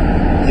 seconds in,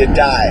 you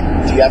die.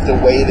 Do you have to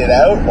wait it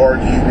out, or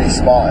do you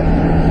respawn?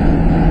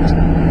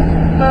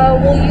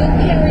 Well, you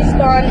can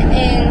respawn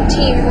in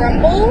Team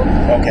Rumble.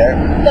 Okay.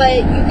 But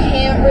you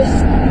can't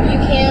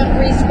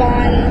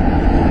respawn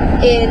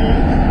in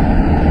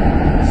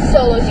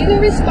solos. You can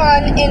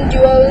respawn in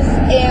duos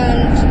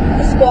and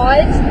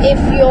squads if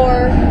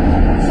your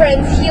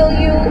friends heal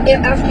you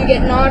after you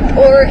get knocked,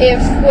 or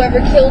if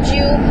whoever kills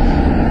you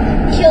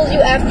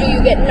after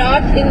you get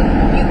knocked and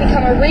you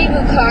become a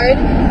reboot card.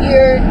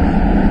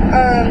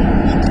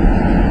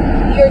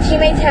 Your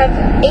teammates have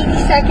 80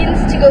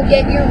 seconds to go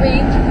get your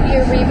reboot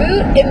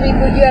and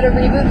reboot you at a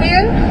reboot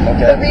van.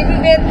 Okay. The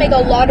reboot vans make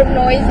a lot of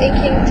noise and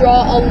can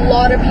draw a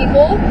lot of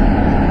people.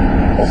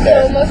 Okay.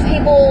 So most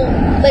people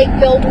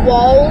build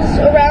walls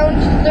around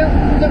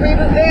the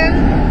reboot van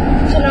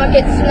to not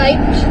get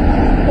sniped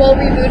while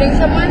rebooting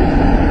someone.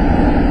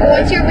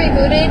 Once you're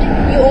rebooted,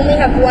 you only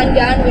have one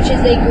gun, which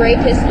is a gray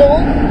pistol.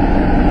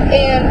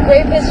 And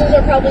gray pistols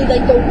are probably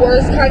the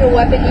worst kind of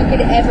weapon you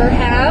could ever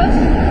have.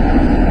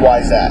 Why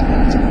is that?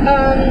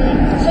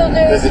 So So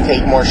there's... Does it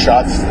take more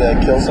shots to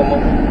kill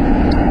someone?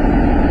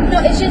 No,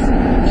 it's just,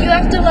 you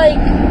have to like,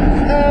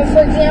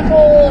 for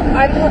example,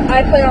 I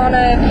play on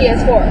a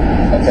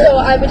PS4. Okay. So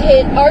I would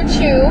hit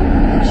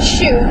R2 to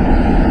shoot,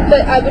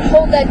 but I would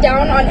hold that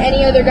down on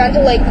any other gun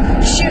to like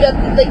shoot up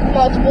like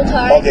multiple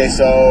times. Okay,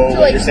 so what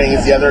like, you're saying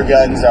is the other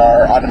guns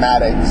are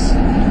automatics.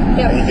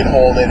 Yeah. And you can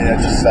hold it and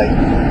it's just like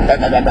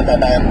bam, bam, bam, bam, bam,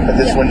 bam. But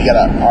this Yeah. one you got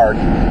a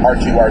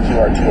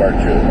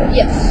R2.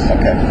 Yes.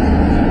 Okay.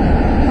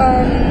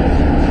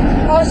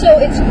 Also,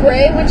 it's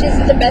gray, which is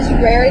the best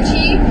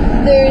rarity.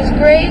 There's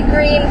gray,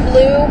 green,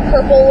 blue,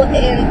 purple,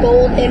 and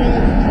gold, and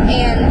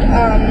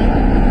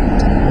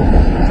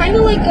kind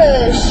of like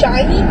a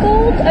shiny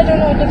gold. I don't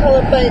know what to call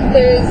it, but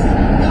there's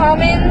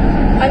common,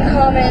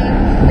 uncommon,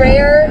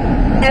 rare,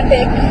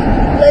 epic,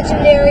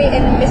 legendary,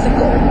 and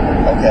mythical.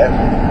 Okay.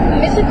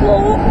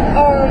 Mythical,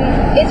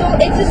 there's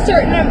a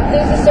certain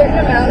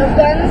amount of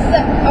guns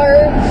that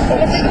are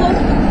mythical.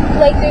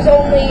 Like there's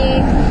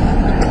only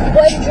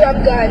one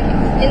drum gun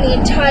in the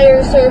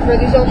entire server.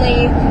 There's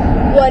only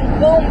one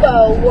boom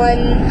bow,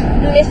 one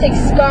mythic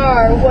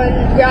scar, one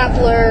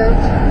grappler,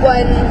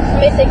 one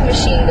mythic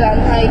machine gun.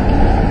 Like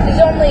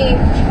there's only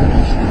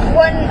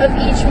one of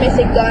each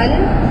mythic gun,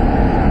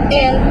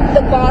 and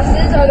the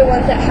bosses are the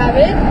ones that have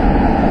it.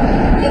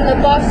 And the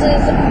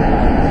bosses,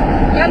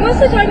 I'm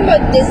mostly talking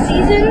about this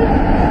season,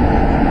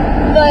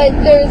 but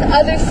there's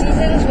other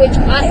seasons which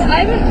I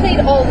haven't played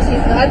all the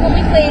seasons. I've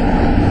only played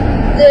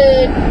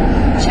the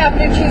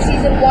Chapter 2,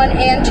 Season 1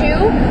 and 2.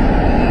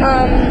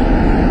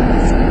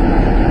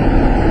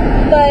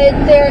 But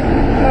they're,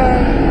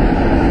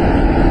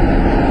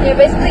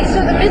 basically,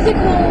 so the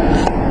mythical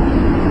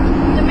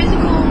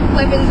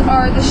weapons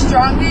are the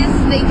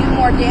strongest, they do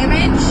more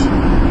damage.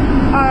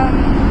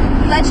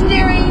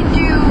 Legendary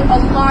do a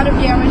lot of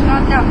damage,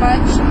 not that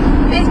much.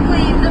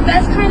 Basically, the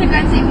best kind of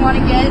guns that you want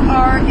to get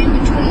are in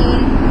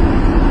between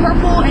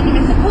purple and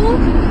mythical.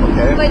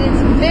 Okay. But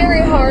it's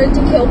very hard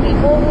to kill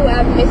people who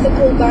have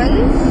mythical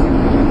guns.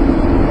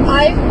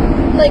 I've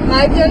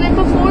done it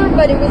before,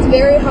 but it was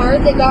very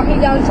hard. They got me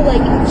down to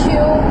like 2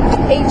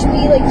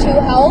 HP, like 2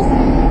 health.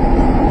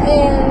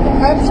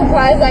 And I'm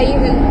surprised I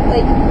even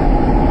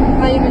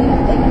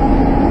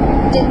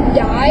didn't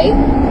die.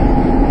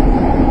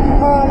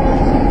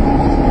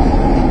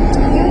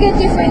 You can get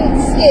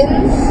different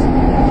skins,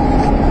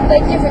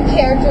 like different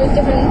characters,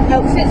 different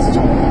outfits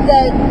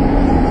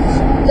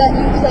that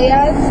you play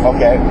as.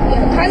 Okay.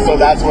 Yeah, kind of. So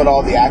that's what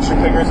all the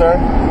action figures are?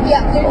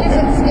 Yeah, they're Okay.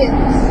 different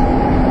skins.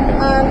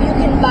 You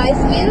can buy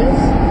skins.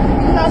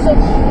 You can also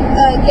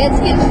get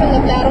skins from the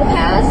battle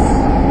pass.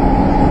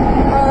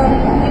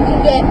 You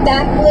can get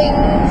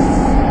backlings,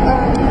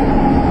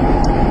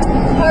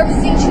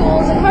 harvesting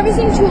tools, and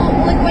harvesting tool.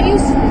 Like when you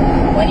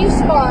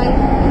spawn,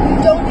 you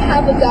don't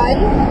have a gun.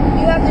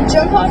 You have to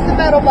jump off the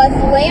battle bus,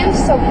 land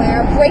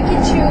somewhere, break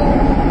into,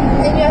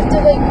 and you have to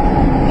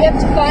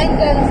find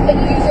guns, but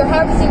you use your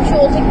harvesting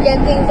tool to get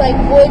things like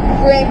wood,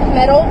 brick,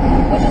 metal,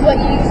 which is what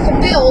you use to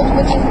build,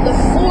 which is the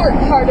fort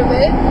part of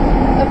it,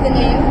 of the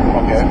name.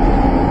 Okay.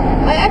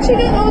 I actually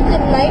don't know what the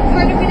night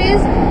part of it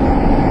is.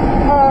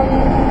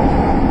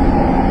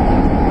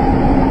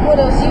 What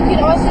else? You can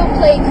also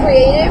play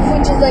creative,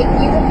 which is like,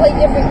 you can play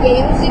different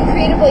games in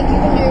creative, like you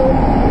can do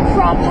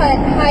prop hunt,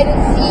 hide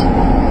and seek,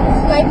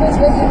 snipers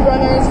versus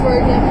runners, for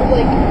example.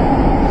 Like,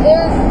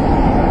 there's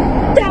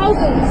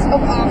thousands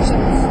of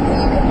options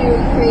that you can do in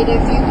creative.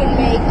 You can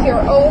make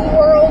your own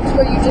worlds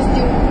where you just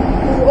do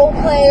role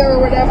play or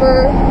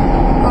whatever.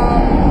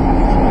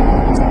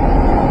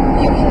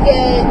 You can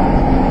get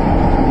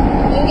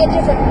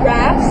different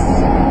wraps,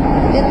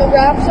 and the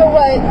wraps are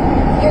what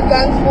your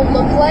guns will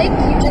look like.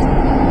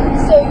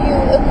 So you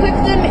equip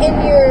them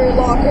in your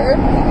locker, and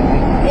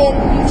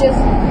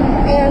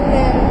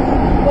then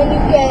when you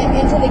get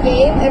into the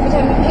game, every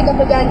time you pick up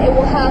a gun, it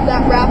will have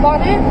that wrap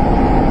on it.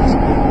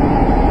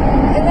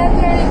 And then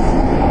there's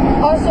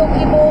also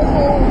people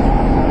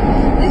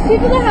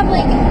that have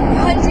like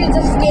hundreds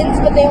of skins,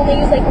 but they only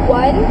use like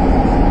one.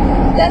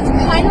 That's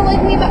kind of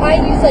like me, but I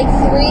use like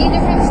 3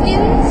 different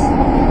skins.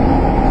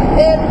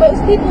 And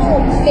most people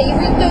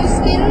favorite those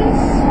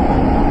skins.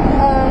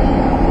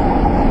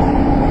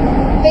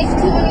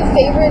 Basically, when you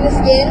favorite a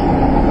skin,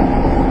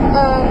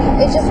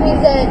 it just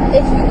means that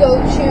if you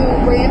go to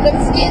random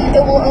skin,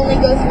 it will only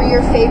go through your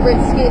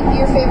favorited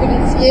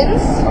skins.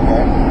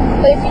 Okay.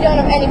 But if you don't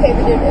have any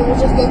favorited, it will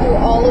just go through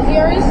all of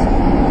yours.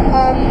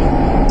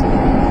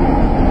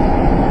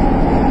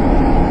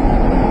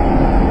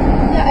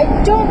 I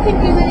don't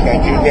think there's anything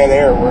Can't you else. get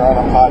air? We're on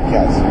a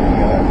podcast.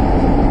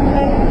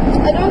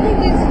 I don't think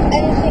there's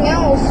anything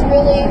else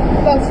really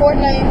about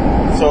Fortnite.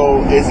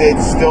 So is it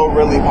still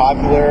really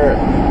popular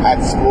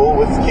at school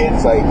with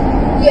kids? Like,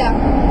 Yeah.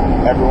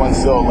 everyone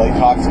still like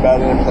talks about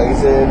it and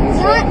plays it and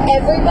stuff? Not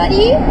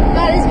everybody,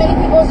 not as many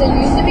people as there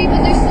used to be,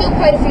 but there's still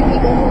quite a few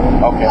people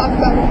who Okay. talk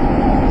about it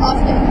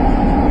often.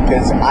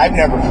 Because I've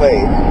never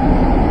played,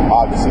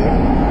 obviously.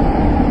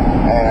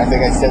 And I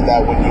think I said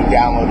that when you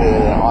downloaded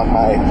it on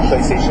my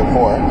PlayStation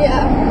 4.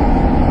 Yeah.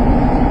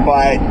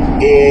 But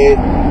it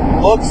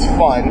looks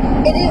fun.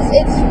 It is.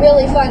 It's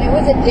really fun. It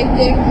was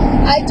addicting.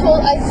 I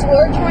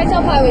swore to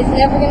myself I was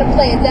never gonna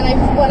play it. Then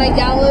when I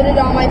downloaded it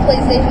on my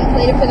PlayStation,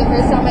 played it for the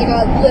first time, I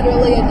got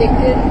literally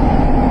addicted.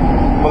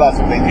 Well, that's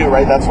what they do,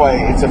 right? That's why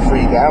it's a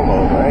free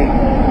download, right?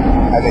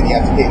 And then you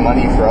have to pay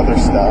money for other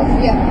stuff.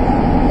 Yeah,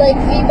 like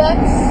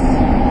V-Bucks.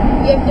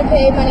 You have to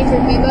pay money for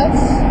V-Bucks.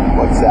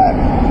 What's that?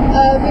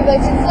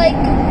 V-Bucks. It's like,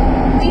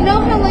 do you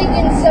know how like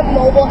in some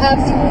mobile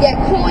apps you can get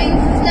coins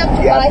and stuff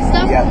to buy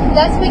stuff? Yep.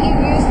 That's what you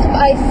use to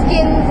buy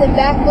skins and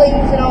back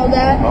blings and all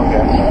that.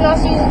 Okay. You can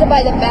also use it to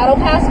buy the battle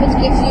pass, which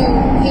gives you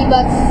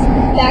V-Bucks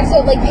back, so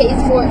it like pays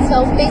for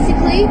itself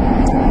basically.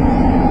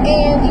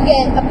 And you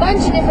get a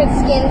bunch of different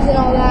skins and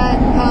all that.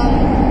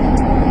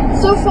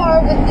 So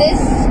far with this,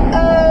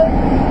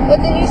 with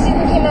the new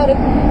season came out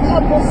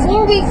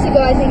 4 weeks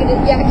ago, I think it is.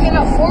 Yeah, it came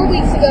out 4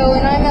 weeks ago,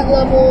 and I'm at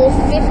level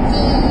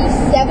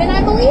 57,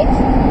 I believe.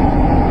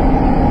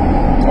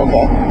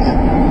 Okay.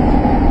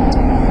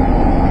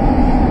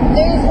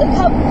 There's a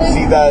couple.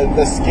 See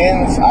the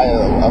skins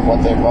of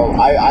what they're called.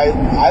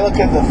 I look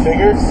at the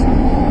figures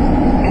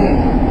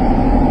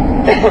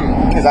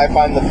because I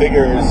find the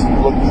figures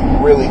look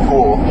really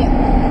cool.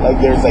 Yeah. Like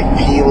there's like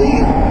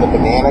Peely, the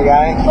banana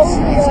guy.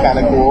 He's kind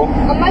of cool.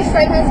 My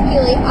friend has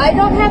Peely. I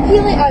don't have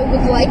Peely. I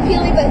would like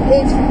Peely, but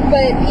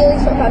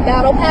Peely's from my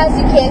battle pass.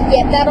 You can't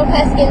get battle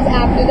pass skins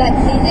after that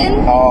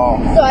season. Oh.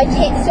 So I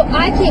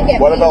can't get.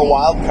 What Peely. about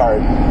Wild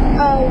Card?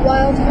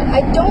 Wild Card.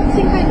 I don't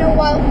think I know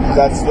Wild Card.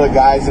 That's the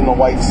guys in the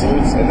white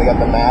suits and they got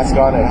the mask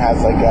on and it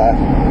has like a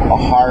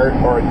heart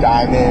or a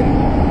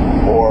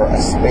diamond or a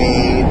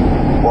spade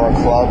or a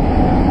club.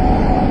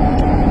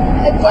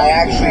 I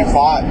actually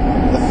fought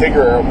the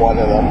figure of one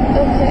of them.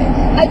 Okay.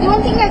 I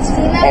don't think I've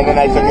seen that And then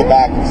before. I took it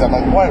back because I'm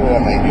like, what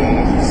am I doing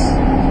with this?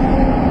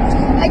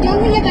 I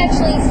don't think I've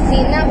actually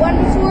seen that one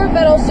before,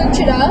 but I'll search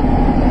it up.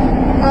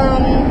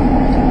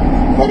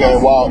 Okay,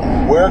 well,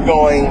 we're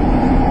going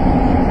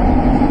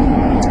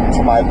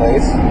to my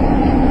place,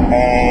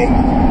 and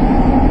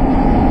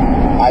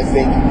I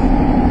think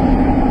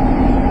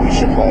we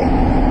should play.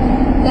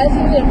 That's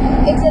good.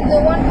 Except the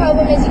one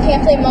problem is you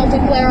can't play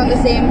multiplayer on the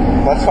same.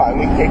 That's fine.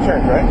 We can take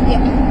turns, right? Yeah.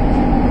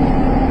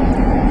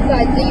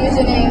 Besides, the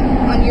username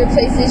on your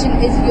PlayStation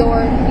is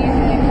your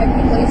username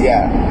technically.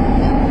 Yeah.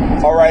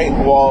 All right.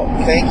 Well,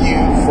 thank you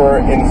for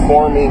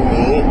informing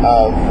me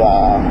of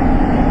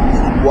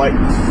what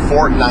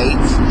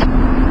Fortnite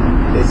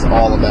is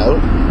all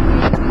about.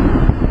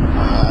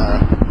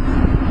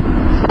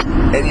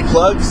 Any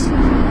plugs? You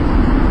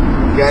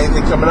got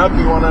anything coming up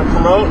you want to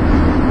promote?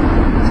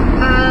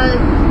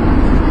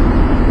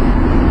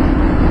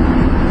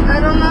 I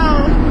don't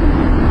know.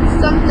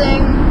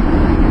 Something.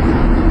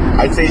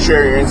 I'd say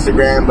share your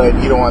Instagram, but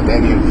you don't want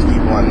any of these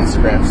people on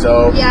Instagram,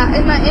 so... Yeah,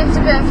 and my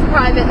Instagram's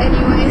private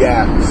anyway.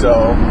 Yeah,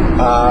 so,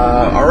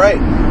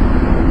 alright.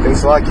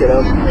 Thanks a lot,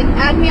 kiddo. Yeah, like,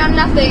 add me on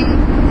nothing.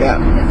 Yeah.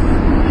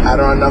 Add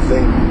her on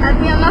nothing. Add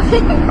me on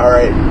nothing.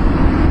 Alright.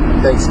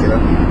 Thanks, kiddo.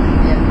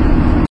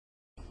 Yeah.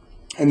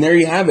 And there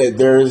you have it.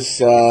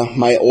 There's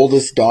my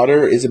oldest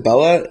daughter,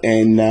 Isabella,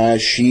 and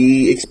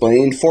she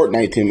explained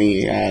Fortnite to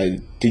me.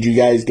 Did you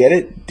guys get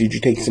it? Did you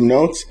take some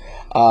notes?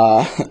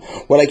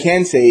 What I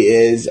can say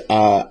is,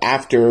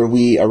 after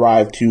we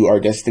arrived to our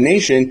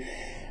destination,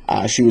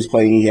 she was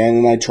playing again,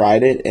 and I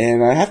tried it,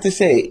 and I have to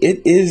say,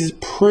 it is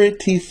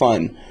pretty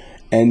fun.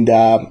 And,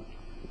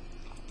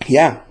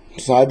 yeah,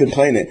 so I've been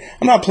playing it.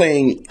 I'm not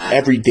playing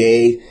every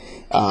day,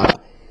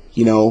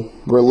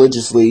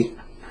 religiously,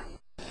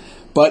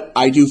 but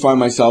I do find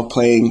myself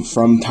playing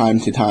from time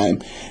to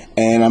time.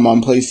 And I'm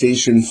on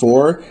PlayStation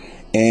 4,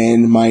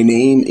 and my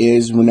name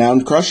is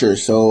Renowned Crusher.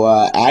 So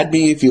add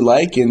me if you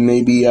like, and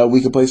maybe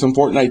we could play some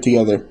Fortnite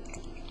together.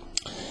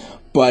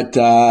 But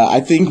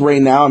I think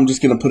right now I'm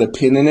just going to put a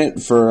pin in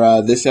it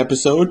for this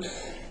episode.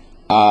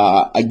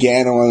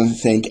 Again, I want to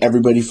thank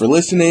everybody for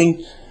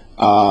listening.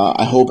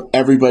 I hope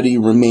everybody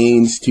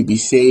remains to be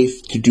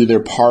safe, to do their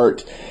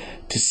part,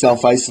 to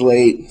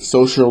self-isolate,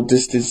 social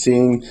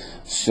distancing,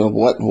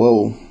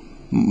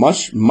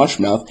 mush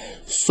mouth,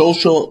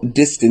 social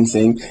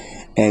distancing,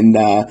 and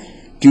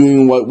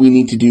doing what we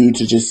need to do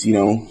to just,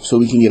 so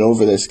we can get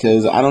over this,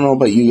 because I don't know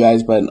about you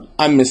guys, but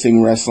I'm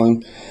missing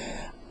wrestling.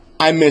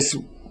 I miss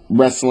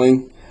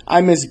wrestling.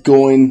 I miss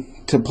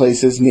going to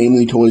places,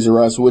 namely Toys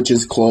R Us, which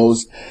is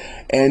closed,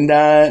 and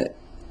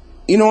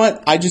you know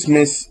what, I just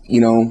miss,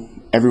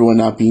 everyone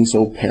not being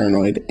so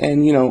paranoid,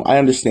 and, I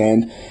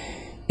understand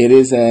it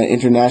is an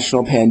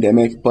international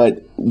pandemic,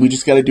 but we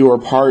just got to do our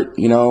part,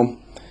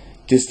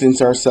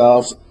 distance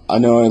ourselves. I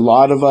know a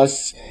lot of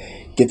us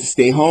get to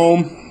stay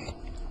home.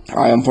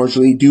 I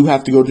unfortunately do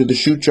have to go to the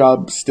shoot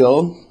job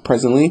still,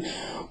 presently,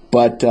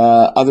 but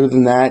other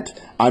than that,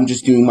 I'm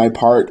just doing my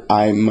part.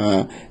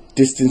 I'm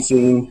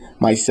distancing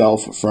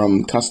myself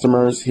from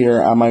customers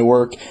here at my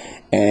work,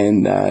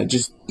 and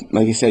just,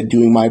 like I said,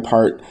 doing my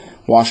part,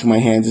 washing my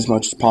hands as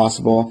much as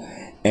possible,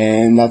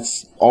 and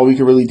that's all we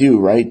can really do,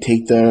 right?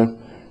 Take the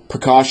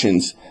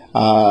precautions,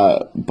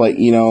 but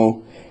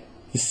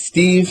This is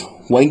Steve,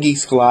 When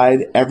Geeks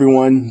Collide.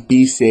 Everyone,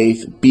 be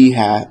safe, be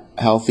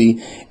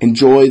healthy.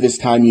 Enjoy this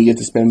time you get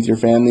to spend with your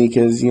family,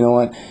 because you know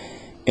what?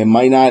 It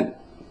might not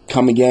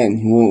come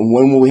again.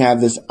 When will we have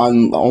this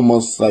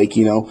almost like,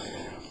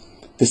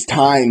 this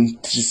time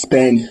to just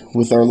spend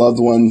with our loved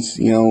ones?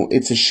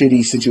 It's a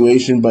shitty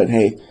situation, but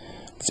hey,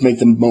 let's make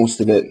the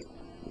most of it.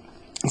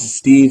 This is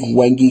Steve,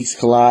 When Geeks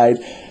Collide.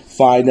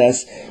 Find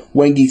us,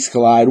 When Geeks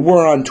Collide.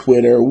 We're on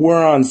Twitter.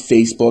 We're on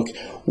Facebook.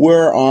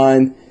 We're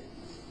on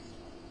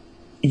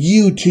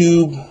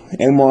YouTube.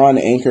 And we're on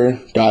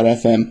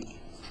Anchor.fm.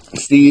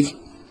 Steve,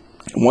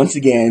 once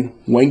again,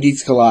 When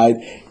Geeks Collide,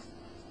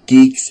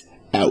 Geeks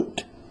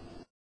out.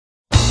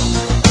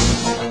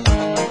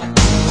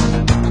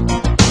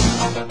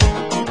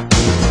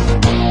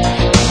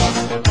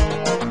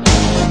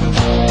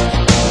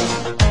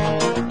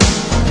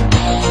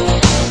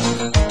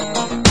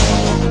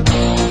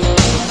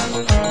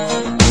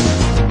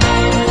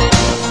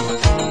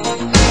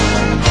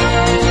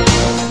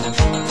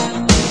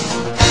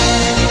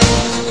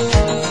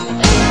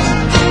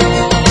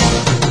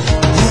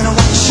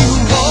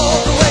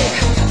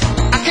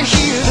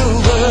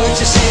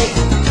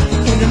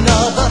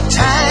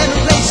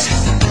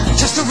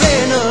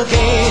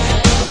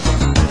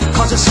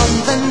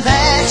 Something that